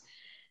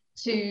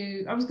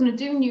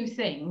new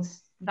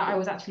things that I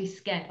was actually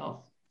scared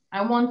of.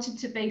 I wanted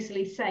to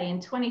basically say in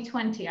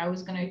 2020, I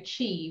was going to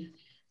achieve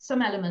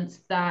some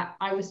elements that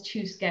I was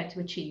too scared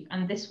to achieve.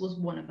 And this was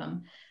one of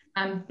them.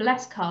 And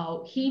bless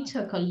Carl, he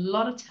took a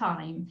lot of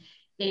time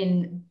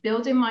in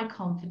building my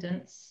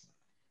confidence.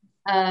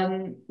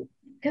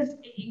 Because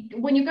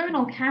when you're going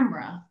on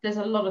camera, there's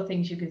a lot of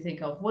things you can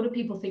think of. What do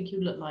people think you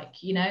look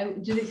like? You know,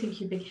 do they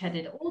think you're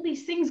big-headed? All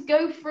these things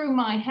go through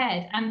my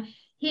head. And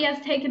he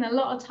has taken a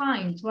lot of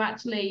time to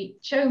actually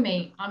show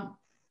me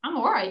I'm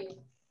all right.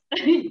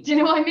 Do you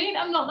know what I mean?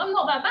 I'm not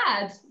that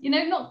bad, you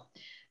know, not.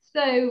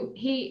 So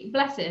he,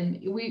 bless him,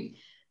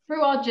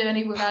 through our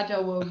journey with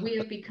Agile World, we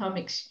have become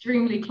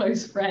extremely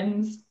close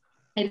friends.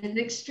 It is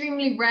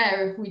extremely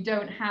rare if we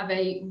don't have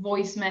a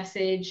voice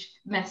message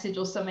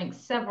or something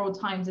several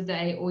times a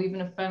day, or even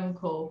a phone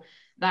call.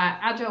 That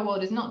Agile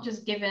World is not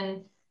just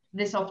given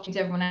this opportunity to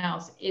everyone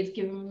else, it's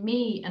given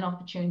me an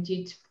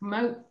opportunity to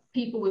promote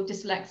people with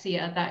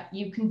dyslexia, that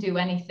you can do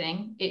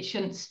anything. It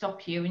shouldn't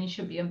stop you and you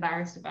shouldn't be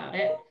embarrassed about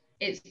it.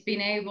 It's been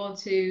able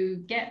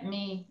to get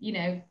me, you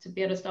know, to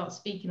be able to start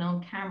speaking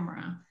on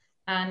camera.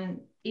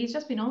 And he's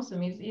just been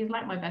awesome. He's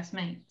like my best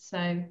mate.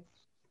 So.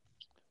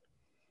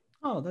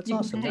 Oh, that's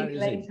awesome. That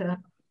is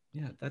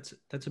yeah,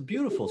 that's a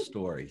beautiful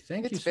story.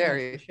 Thank you so much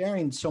for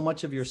sharing so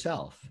much of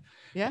yourself.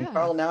 Yeah. And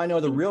Carl, now I know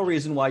the real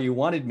reason why you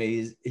wanted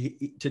me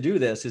to do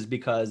this is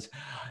because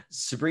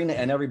Sabrina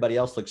and everybody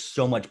else looks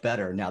so much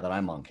better now that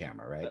I'm on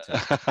camera, right? So.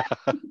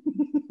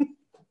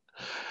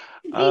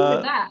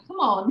 That. Come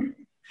on.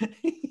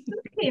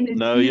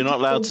 No, you're not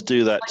allowed to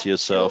do that to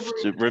yourself.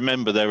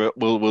 Remember, there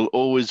will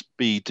always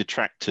be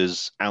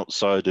detractors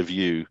outside of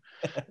you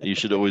You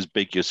should always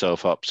big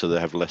yourself up so they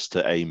have less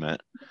to aim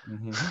at.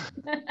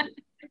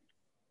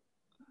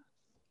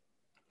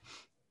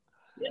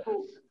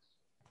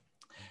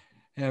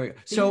 There we go.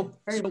 So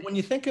when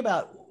you think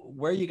about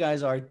where you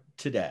guys are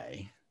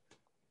today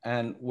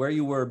and where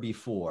you were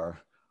before,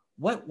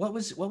 what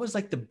was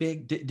like the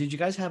big, did you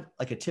guys have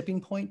like a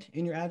tipping point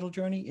in your Agile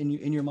journey,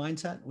 in your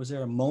mindset? Was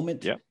there a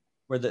moment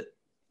where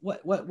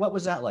what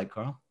was that like,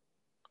 Carl?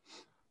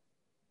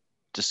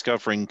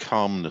 Discovering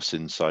calmness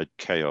inside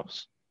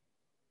chaos.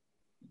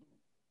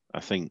 I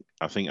think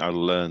I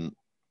learned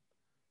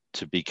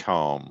to be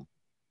calm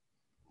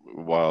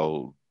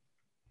while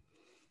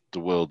the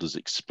world is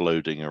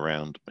exploding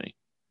around me.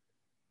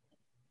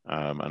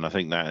 And I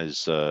think that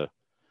is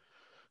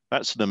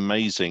that's an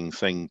amazing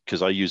thing,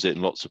 because I use it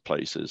in lots of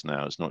places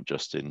now. It's not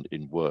just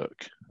in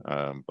work,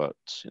 but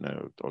you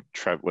know,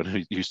 when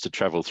I used to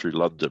travel through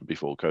London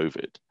before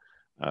COVID,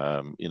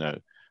 you know,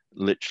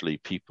 literally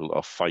people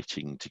are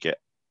fighting to get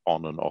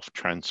on and off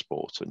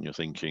transport, and you're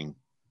thinking,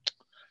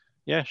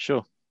 yeah,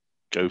 sure,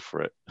 go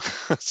for it.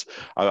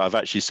 I've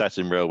actually sat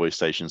in railway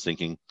stations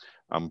thinking,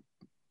 I'm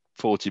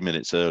 40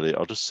 minutes early,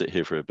 I'll just sit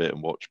here for a bit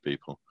and watch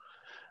people,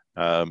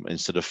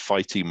 instead of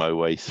fighting my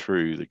way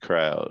through the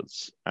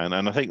crowds. And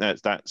I think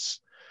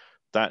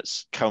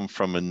that's come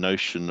from a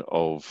notion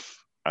of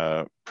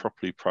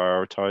properly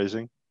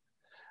prioritizing,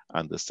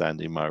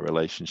 understanding my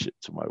relationship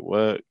to my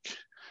work,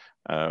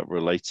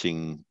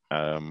 relating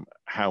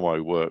how I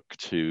work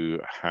to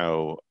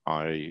how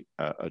I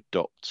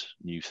adopt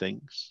new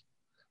things.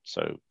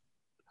 So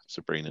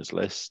Sabrina's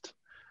list,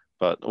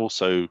 but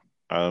also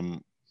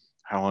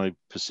how I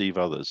perceive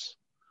others.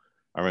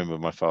 I remember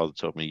my father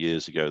told me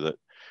years ago that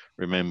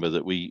remember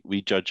that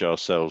we judge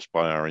ourselves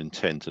by our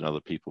intent and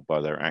other people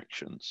by their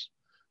actions.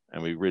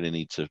 And we really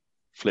need to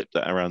flip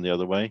that around the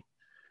other way.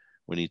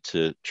 We need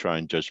to try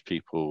and judge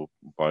people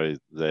by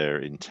their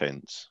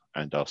intent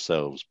and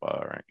ourselves by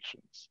our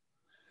actions.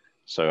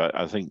 So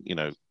I think, you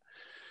know,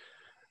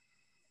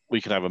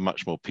 we can have a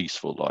much more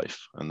peaceful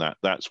life. And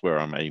that's where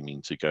I'm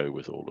aiming to go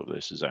with all of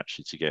this, is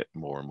actually to get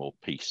more and more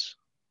peace.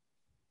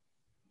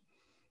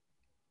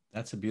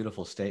 That's a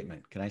beautiful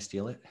statement. Can I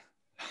steal it?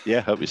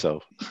 Yeah, help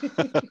yourself.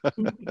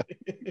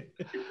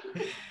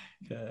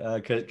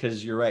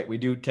 Because you're right. We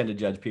do tend to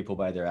judge people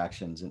by their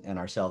actions and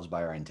ourselves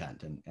by our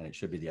intent. And it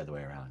should be the other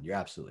way around. You're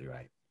absolutely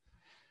right.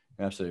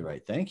 You're absolutely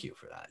right. Thank you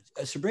for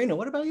that. Sabrina,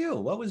 what about you?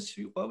 What was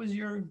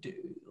your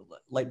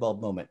light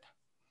bulb moment?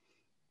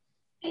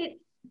 Do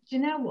you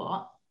know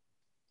what?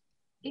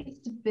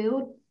 It's to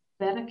build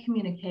better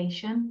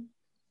communication.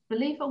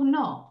 Believe it or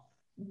not,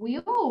 we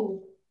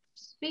all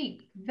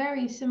speak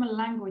very similar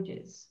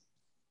languages,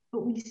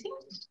 but we seem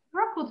to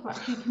struggle to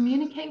actually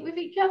communicate with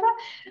each other.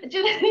 Do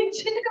you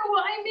know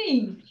what I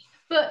mean?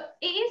 But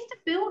it is to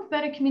build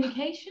better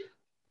communication,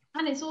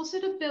 and it's also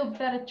to build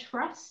better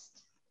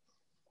trust.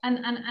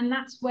 And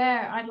that's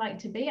where I'd like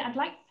to be.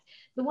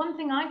 The one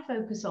thing I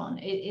focus on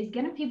is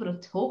getting people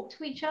to talk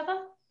to each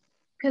other,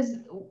 because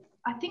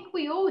I think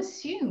we all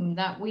assume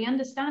that we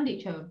understand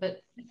each other,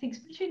 but I think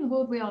especially in the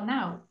world we are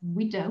now,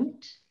 we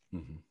don't.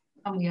 Mm-hmm.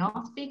 And we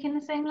aren't speaking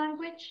the same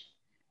language.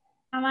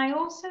 And I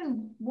also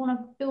want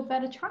to build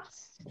better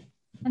trust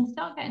and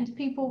start getting to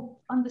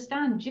people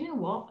understand, do you know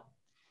what?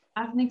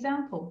 As an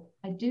example,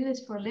 I do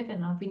this for a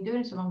living. I've been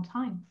doing this a long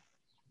time.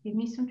 Give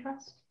me some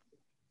trust.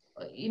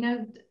 You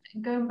know,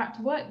 going back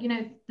to work, you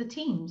know, the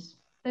teams,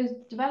 those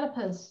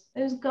developers,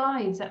 those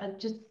guys that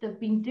have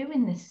been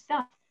doing this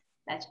stuff,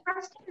 let's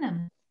trust in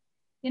them.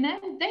 You know,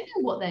 they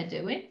know what they're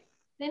doing.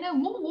 They know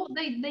more what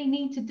they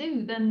need to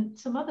do than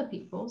some other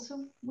people.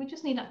 So we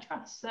just need that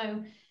trust.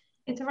 So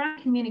it's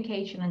around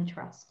communication and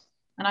trust.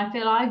 And I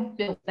feel I've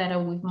built better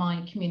with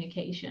my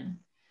communication.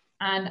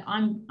 And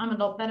I'm a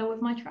lot better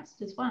with my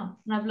trust as well.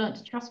 And I've learned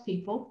to trust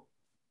people.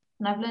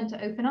 And I've learned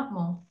to open up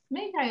more.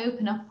 Maybe I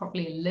open up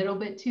probably a little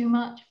bit too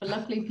much, but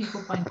luckily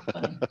people find it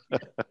funny.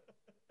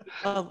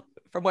 Well,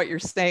 from what you're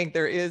saying,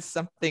 there is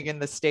something in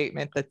the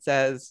statement that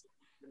says,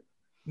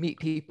 meet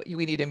people,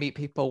 we need to meet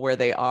people where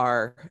they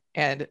are.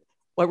 And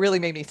what really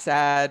made me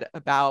sad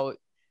about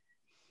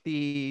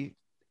the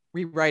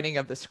rewriting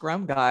of the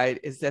Scrum Guide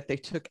is that they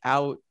took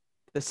out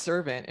the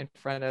servant in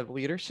front of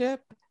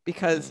leadership,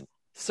 because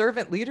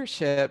servant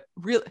leadership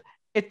really,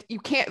 you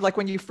can't, like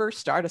when you first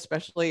start,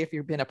 especially if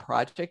you've been a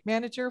project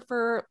manager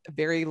for a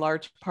very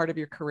large part of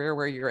your career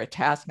where you're a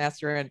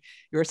taskmaster and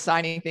you're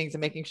assigning things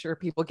and making sure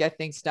people get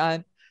things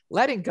done,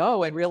 letting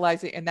go and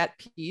realizing, and that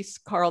piece,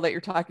 Carl, that you're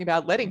talking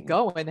about, letting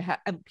go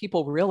and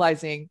people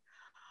realizing,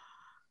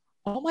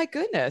 oh my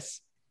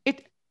goodness,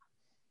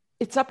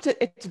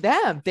 it's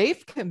them.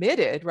 They've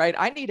committed, right?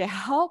 I need to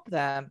help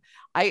them.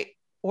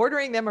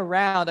 Ordering them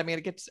around. I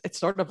mean, it's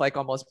sort of like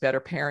almost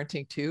better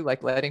parenting too,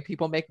 like letting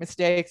people make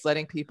mistakes,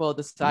 letting people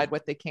decide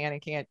what they can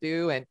and can't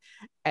do, and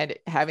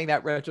having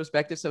that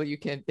retrospective so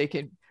they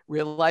can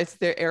realize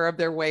their error of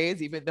their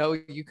ways, even though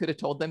you could have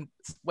told them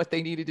what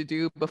they needed to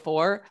do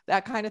before,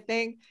 that kind of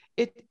thing.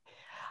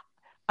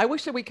 I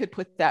wish that we could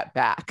put that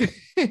back.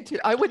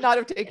 I would not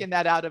have taken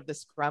that out of the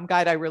Scrum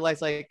Guide. I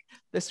realized like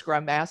the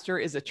Scrum Master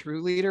is a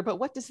true leader, but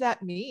what does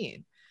that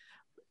mean?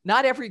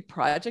 Not every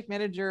project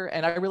manager,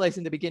 and I realized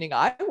in the beginning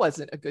I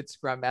wasn't a good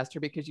Scrum Master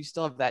because you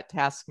still have that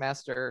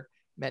taskmaster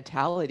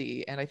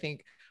mentality. And I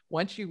think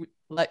once you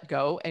let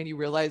go and you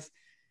realize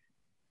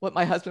what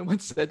my husband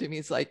once said to me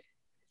is like,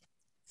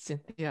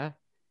 Cynthia,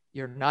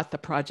 you're not the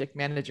project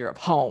manager of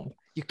home.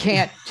 You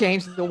can't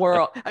change the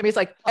world. I mean, it's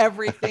like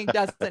everything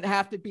doesn't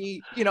have to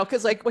be, you know,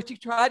 because like what you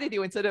try to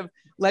do instead of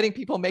letting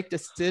people make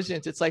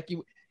decisions, it's like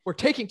we're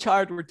taking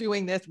charge, we're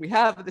doing this, we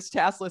have this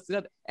task list,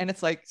 and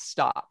it's like,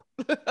 stop.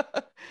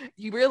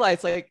 You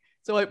realize like,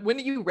 so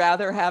wouldn't you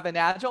rather have an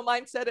agile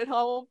mindset at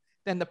home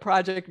than the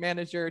project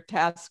manager,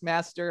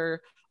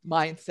 taskmaster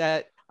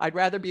mindset? I'd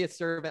rather be a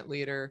servant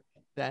leader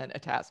than a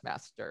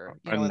taskmaster.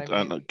 You know what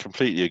I mean? I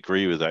completely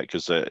agree with that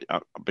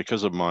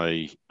because of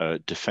my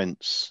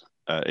defense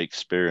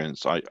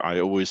experience, I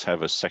always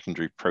have a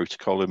secondary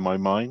protocol in my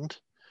mind,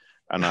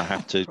 and I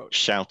have to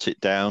shout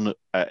it down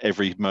at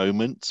every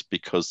moment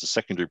because the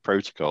secondary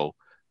protocol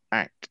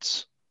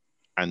acts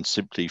and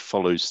simply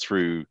follows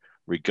through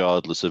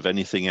regardless of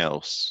anything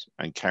else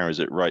and carries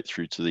it right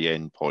through to the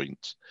end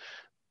point.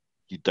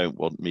 You don't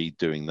want me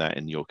doing that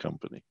in your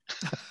company.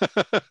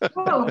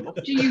 Oh,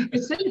 do you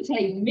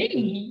facilitate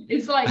me?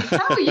 It's like,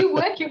 how are you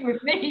working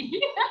with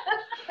me?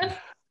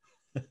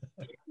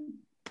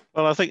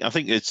 Well, I think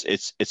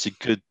it's a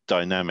good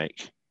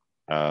dynamic.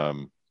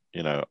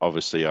 You know,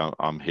 obviously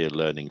I'm here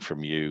learning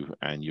from you,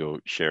 and you're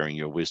sharing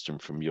your wisdom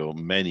from your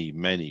many,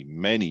 many,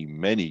 many,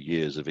 many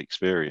years of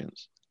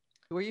experience.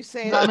 Were you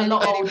saying I'm a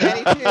lot older.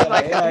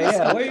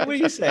 Yeah. What are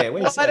you saying?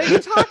 What are you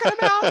talking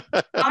about?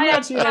 I'm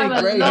not seeing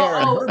any gray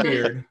hair in her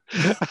beard.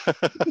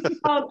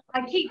 Oh,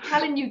 I keep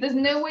telling you, there's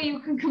no way you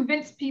can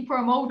convince people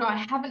I'm older. I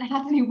haven't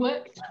had any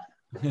work.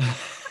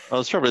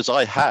 Well, the trouble is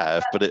I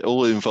have, but it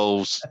all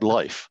involves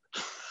life.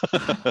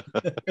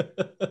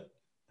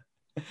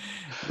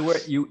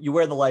 You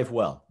wear the life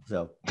well.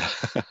 So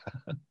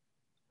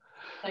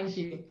Thank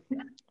you.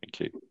 Thank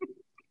you.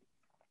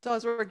 So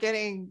as we're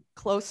getting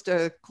close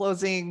to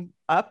closing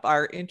up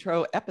our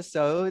intro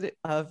episode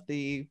of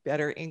the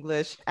Better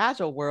English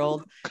Agile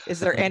World, is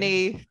there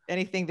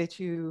anything that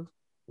you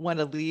want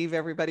to leave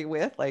everybody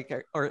with, like,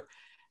 or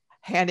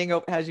handing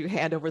over as you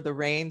hand over the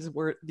reins,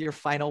 your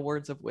final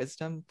words of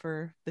wisdom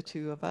for the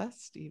two of us,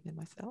 Steve and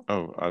myself?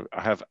 Oh,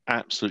 I have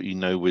absolutely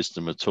no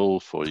wisdom at all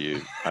for you.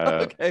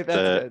 Okay, that's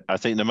good. I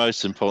think the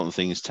most important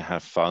thing is to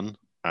have fun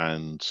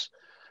and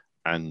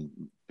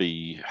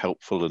be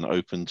helpful and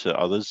open to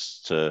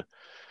others to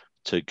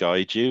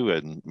guide you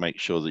and make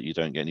sure that you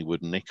don't get any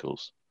wooden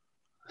nickels.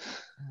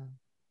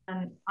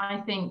 And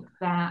I think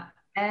that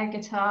air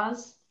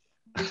guitars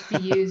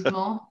should be used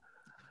more.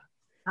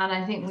 And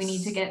I think we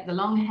need to get the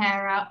long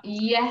hair out.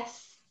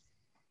 Yes,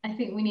 I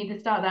think we need to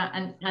start that.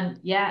 And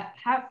yeah,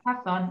 have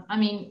fun. I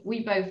mean,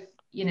 we both,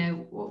 you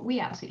know, we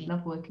absolutely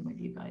love working with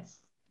you guys,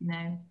 you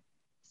know.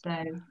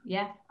 So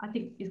yeah, I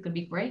think it's going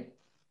to be great.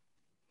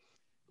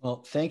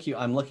 Well, thank you.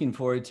 I'm looking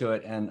forward to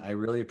it, and I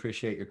really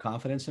appreciate your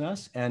confidence in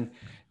us. And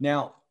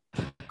now,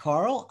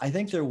 Carl, I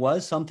think there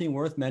was something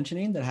worth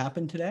mentioning that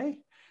happened today.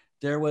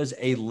 There was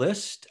a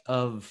list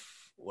of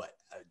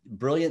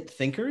brilliant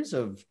thinkers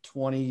of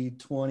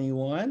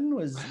 2021.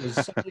 Was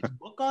somebody's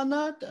book on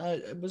that?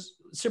 It was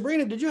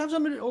Sabrina. Did you have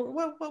something?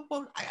 Or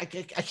I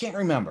can't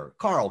remember.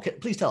 Carl,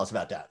 please tell us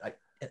about that.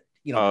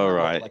 All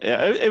right.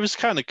 Yeah, it was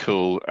kind of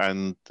cool,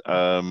 and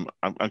I'm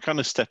kind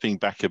of stepping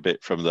back a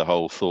bit from the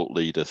whole thought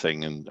leader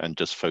thing and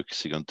just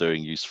focusing on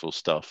doing useful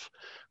stuff.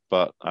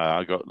 But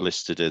I got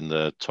listed in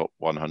the top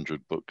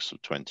 100 books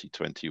of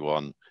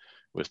 2021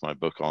 with my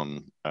book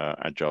on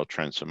agile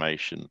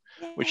transformation,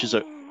 which is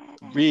a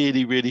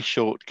really, really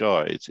short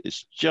guide.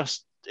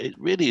 It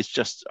really is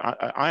just.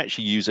 I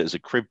actually use it as a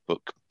crib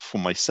book for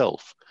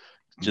myself,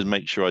 to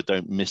make sure I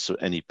don't miss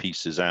any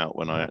pieces out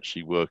when I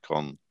actually work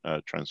on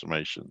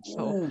transformations.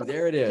 Oh,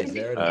 there it is.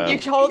 There it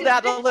is. You hold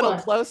that a little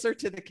closer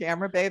to the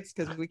camera, babes,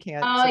 because we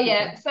can't. Oh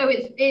yeah. So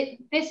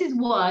this is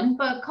one,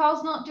 but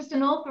Carl's not just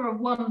an author of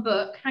one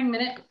book. Hang a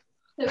minute.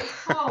 So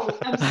Carl,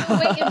 I'm still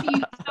waiting for you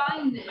to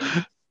sign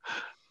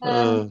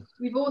this.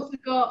 We've also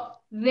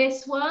got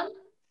this one.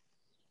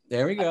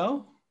 There we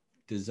go.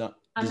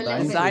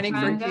 Designing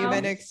for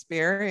human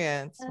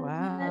experience.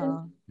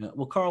 Wow. Yeah.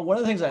 Well, Carl, one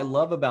of the things I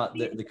love about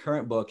the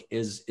current book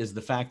is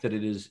the fact that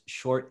it is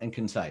short and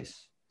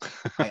concise.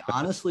 I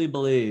honestly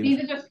believe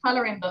these are just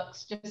coloring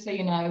books, just so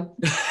you know.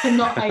 I'm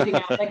not hiding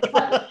out.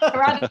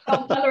 They're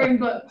coloring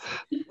books.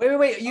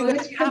 Wait. You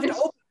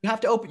have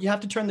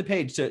to turn the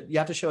page you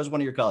have to show us one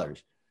of your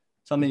colors.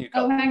 Something you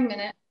color. Oh, hang a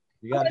minute.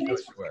 You got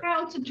this is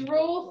how to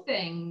draw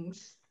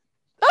things.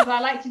 Because I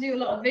like to do a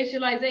lot of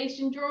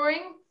visualization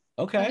drawing.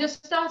 Okay. I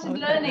just started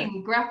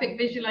learning graphic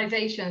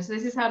visualization. So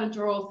this is how to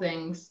draw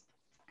things.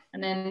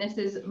 And then this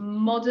is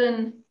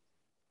modern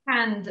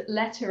hand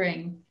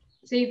lettering.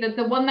 See,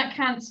 the one that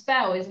can't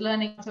spell is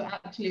learning to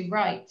actually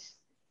write.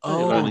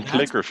 Oh, learning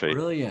calligraphy.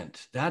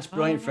 Brilliant. That's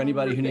brilliant for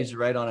anybody who needs to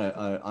write on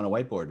a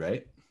whiteboard,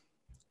 right?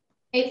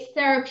 It's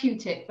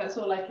therapeutic. That's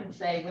all I can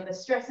say. When the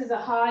stresses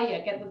are high,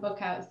 yeah, get the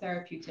book out. It's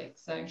therapeutic.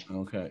 So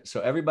Okay,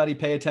 so everybody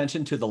pay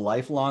attention to the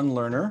lifelong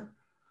learner,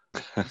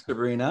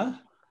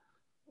 Sabrina,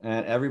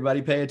 and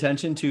everybody pay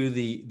attention to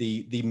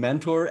the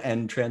mentor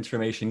and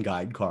transformation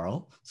guide,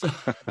 Carl. So,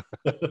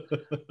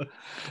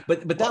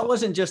 but that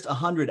wasn't just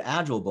 100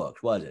 Agile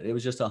books, was it? It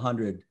was just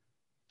 100.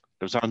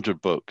 It was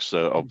 100 books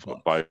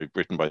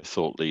written by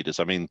thought leaders.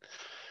 I mean,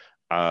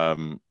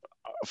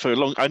 for a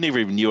long, I never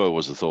even knew I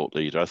was a thought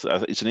leader.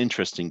 It's an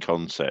interesting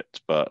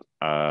concept, but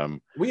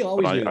we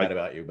always knew that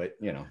about you. But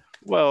you know,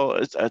 well,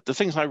 the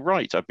things I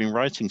write, I've been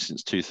writing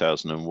since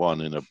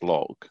 2001 in a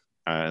blog,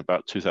 and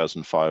about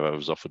 2005 I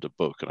was offered a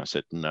book, and I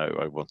said no,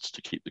 I wanted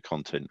to keep the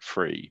content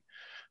free.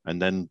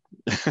 And then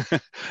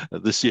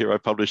this year I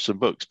published some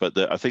books, but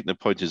I think the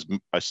point is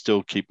I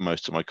still keep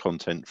most of my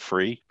content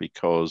free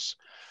because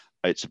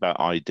it's about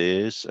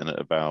ideas and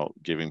about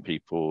giving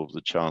people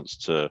the chance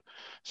to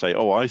say,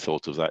 oh, I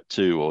thought of that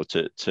too, or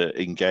to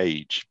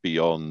engage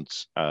beyond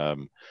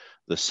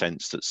the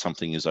sense that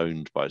something is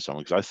owned by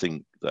someone. Because I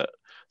think that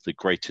the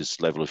greatest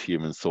level of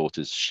human thought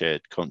is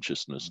shared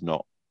consciousness,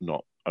 not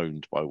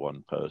owned by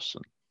one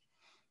person.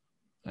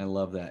 I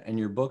love that. And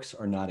your books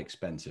are not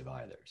expensive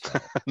either. So.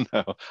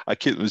 No, I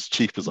keep them as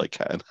cheap as I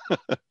can.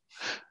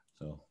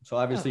 so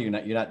obviously you're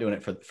not doing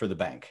it for the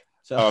bank.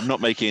 So I'm not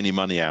making any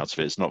money out of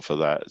it. It's not for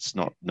that. It's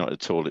not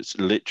at all. It's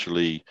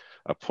literally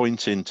a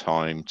point in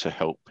time to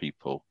help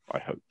people, I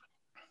hope.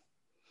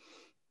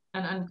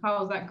 And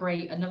Carl's that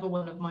great. Another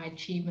one of my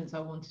achievements I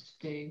wanted to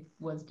do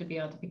was to be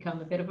able to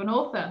become a bit of an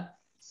author.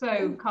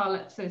 So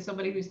Carl, so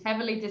somebody who's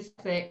heavily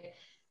dyslexic,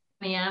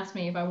 he asked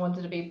me if I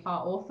wanted to be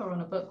part author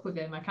on a book with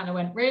him. I kind of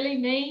went, really,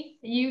 me?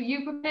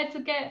 You prepared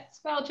to get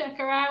spell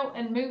checker out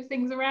and move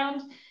things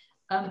around?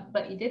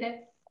 But he did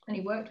it, and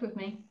he worked with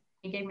me.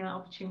 He gave me that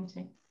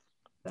opportunity.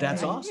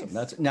 That's awesome.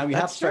 Now you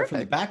have to start from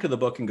the back of the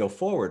book and go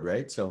forward,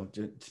 right? So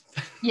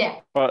yeah.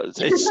 Well,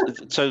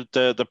 so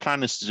the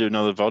plan is to do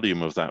another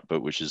volume of that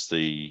book, which is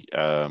the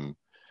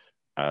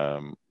Agile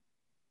and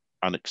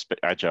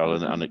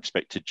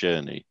Unexpected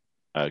Journey,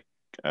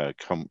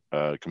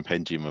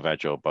 compendium of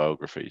agile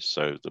biographies.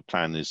 So the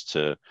plan is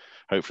to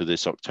hopefully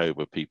this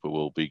October people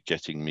will be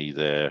getting me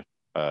their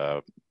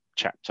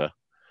chapter.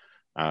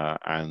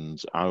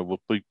 And I will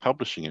be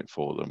publishing it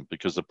for them,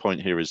 because the point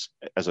here is,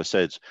 as I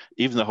said,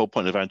 even the whole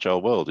point of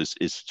Agile World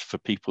is for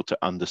people to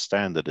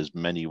understand that there's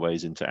many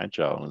ways into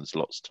Agile and there's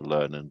lots to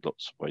learn and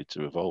lots of ways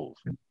to evolve.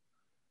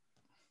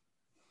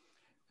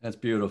 That's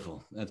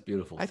beautiful. That's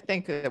beautiful. I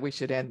think that we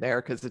should end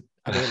there because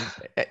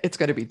it's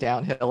going to be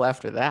downhill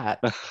after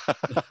that.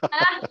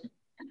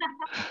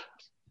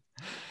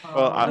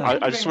 Well,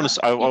 I just want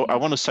to I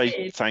want to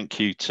say thank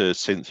you to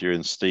Cynthia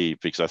and Steve,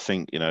 because I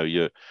think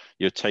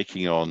you're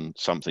taking on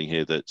something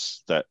here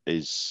that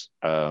is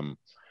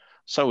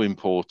so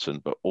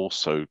important, but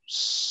also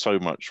so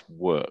much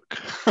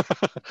work.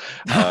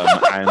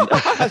 And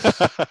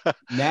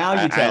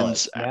now you tell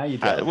us. Now you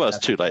tell us. Well, it's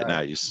too late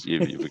now.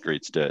 You've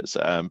agreed to do it.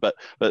 So, but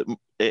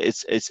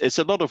it's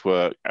a lot of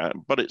work,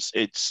 but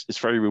it's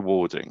very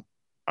rewarding,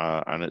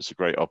 and it's a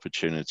great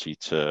opportunity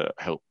to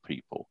help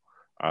people.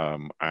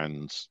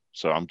 And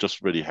so I'm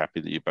just really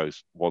happy that you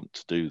both want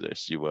to do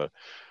this. You were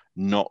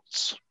not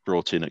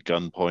brought in at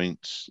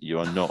gunpoint.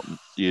 You're not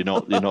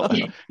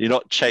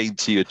chained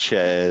to your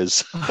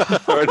chairs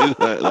or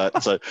anything like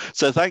that.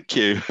 So thank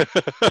you.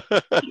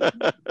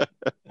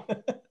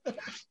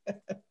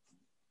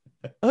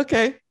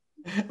 Okay.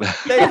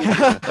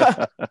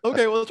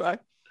 Okay, we'll try.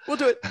 We'll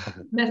do it.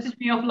 Message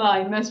me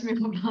offline.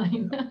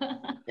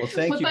 Well,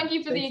 thank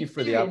you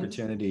for the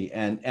opportunity,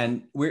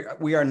 and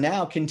we are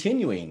now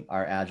continuing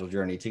our Agile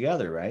journey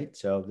together, right?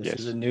 So this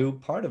is a new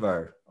part of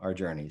our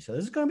journey. So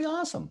this is going to be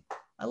awesome.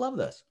 I love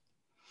this.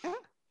 Yeah.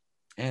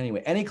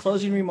 Anyway, any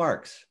closing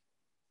remarks?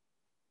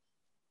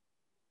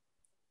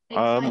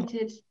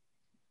 Excited.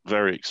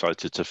 Very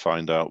excited to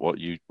find out what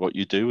you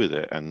do with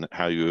it and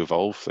how you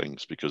evolve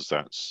things, because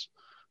that's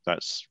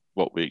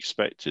what we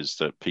expect, is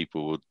that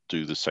people will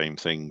do the same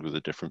thing with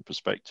a different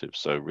perspective.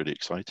 So really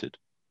excited.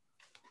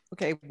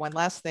 Okay, one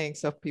last thing.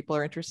 So if people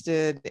are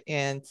interested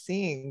in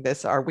seeing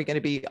this, are we going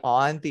to be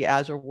on the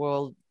Agile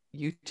World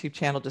YouTube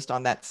channel, just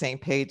on that same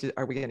page?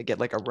 Are we going to get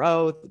like a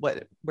row?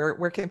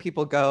 Where can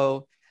people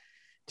go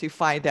to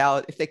find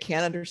out if they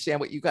can't understand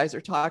what you guys are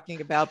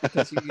talking about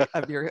because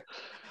of your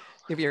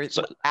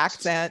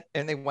accent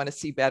and they want to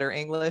see better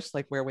English?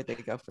 Like, where would they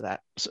go for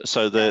that?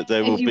 So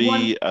there will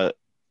be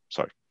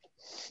sorry.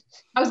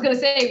 I was going to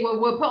say,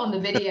 we'll put on the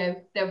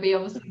video. There'll be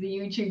obviously the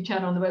YouTube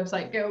channel on the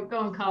website. Go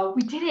on, Carl.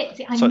 We did it.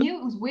 I knew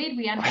it was weird.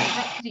 We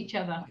interrupted each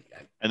other.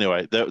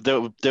 Anyway, there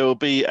will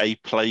be a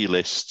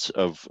playlist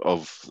of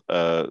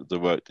the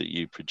work that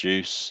you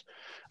produce.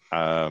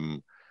 I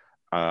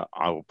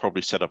will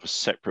probably set up a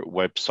separate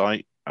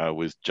website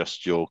with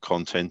just your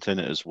content in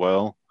it as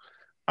well.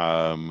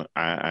 And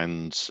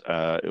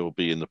it will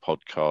be in the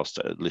podcast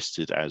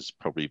listed as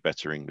probably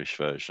better English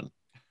version.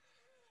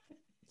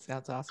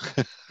 Sounds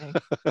awesome. Okay.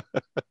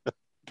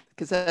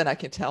 because then I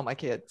can tell my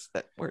kids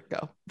that where to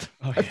go.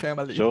 Oh, My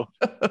family, Sure.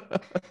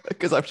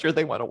 because I'm sure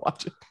they want to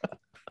watch it.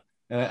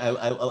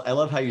 I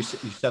love how you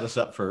set us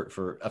up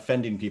for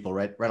offending people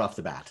right off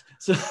the bat.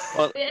 So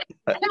Well,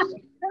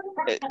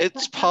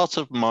 it's part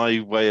of my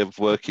way of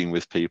working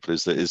with people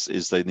is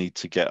that they need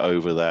to get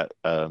over that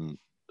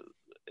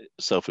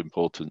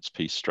self-importance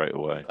piece straight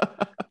away.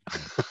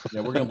 yeah,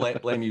 we're gonna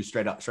blame you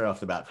straight off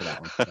the bat for that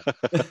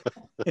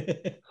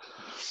one.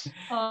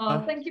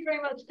 Oh, thank you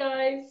very much,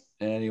 guys.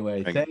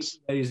 Anyway, Thanks. thanks,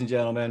 ladies and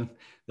gentlemen.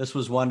 This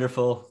was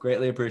wonderful.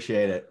 Greatly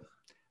appreciate it.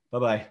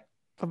 Bye-bye.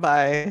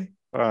 Bye-bye.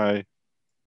 Bye.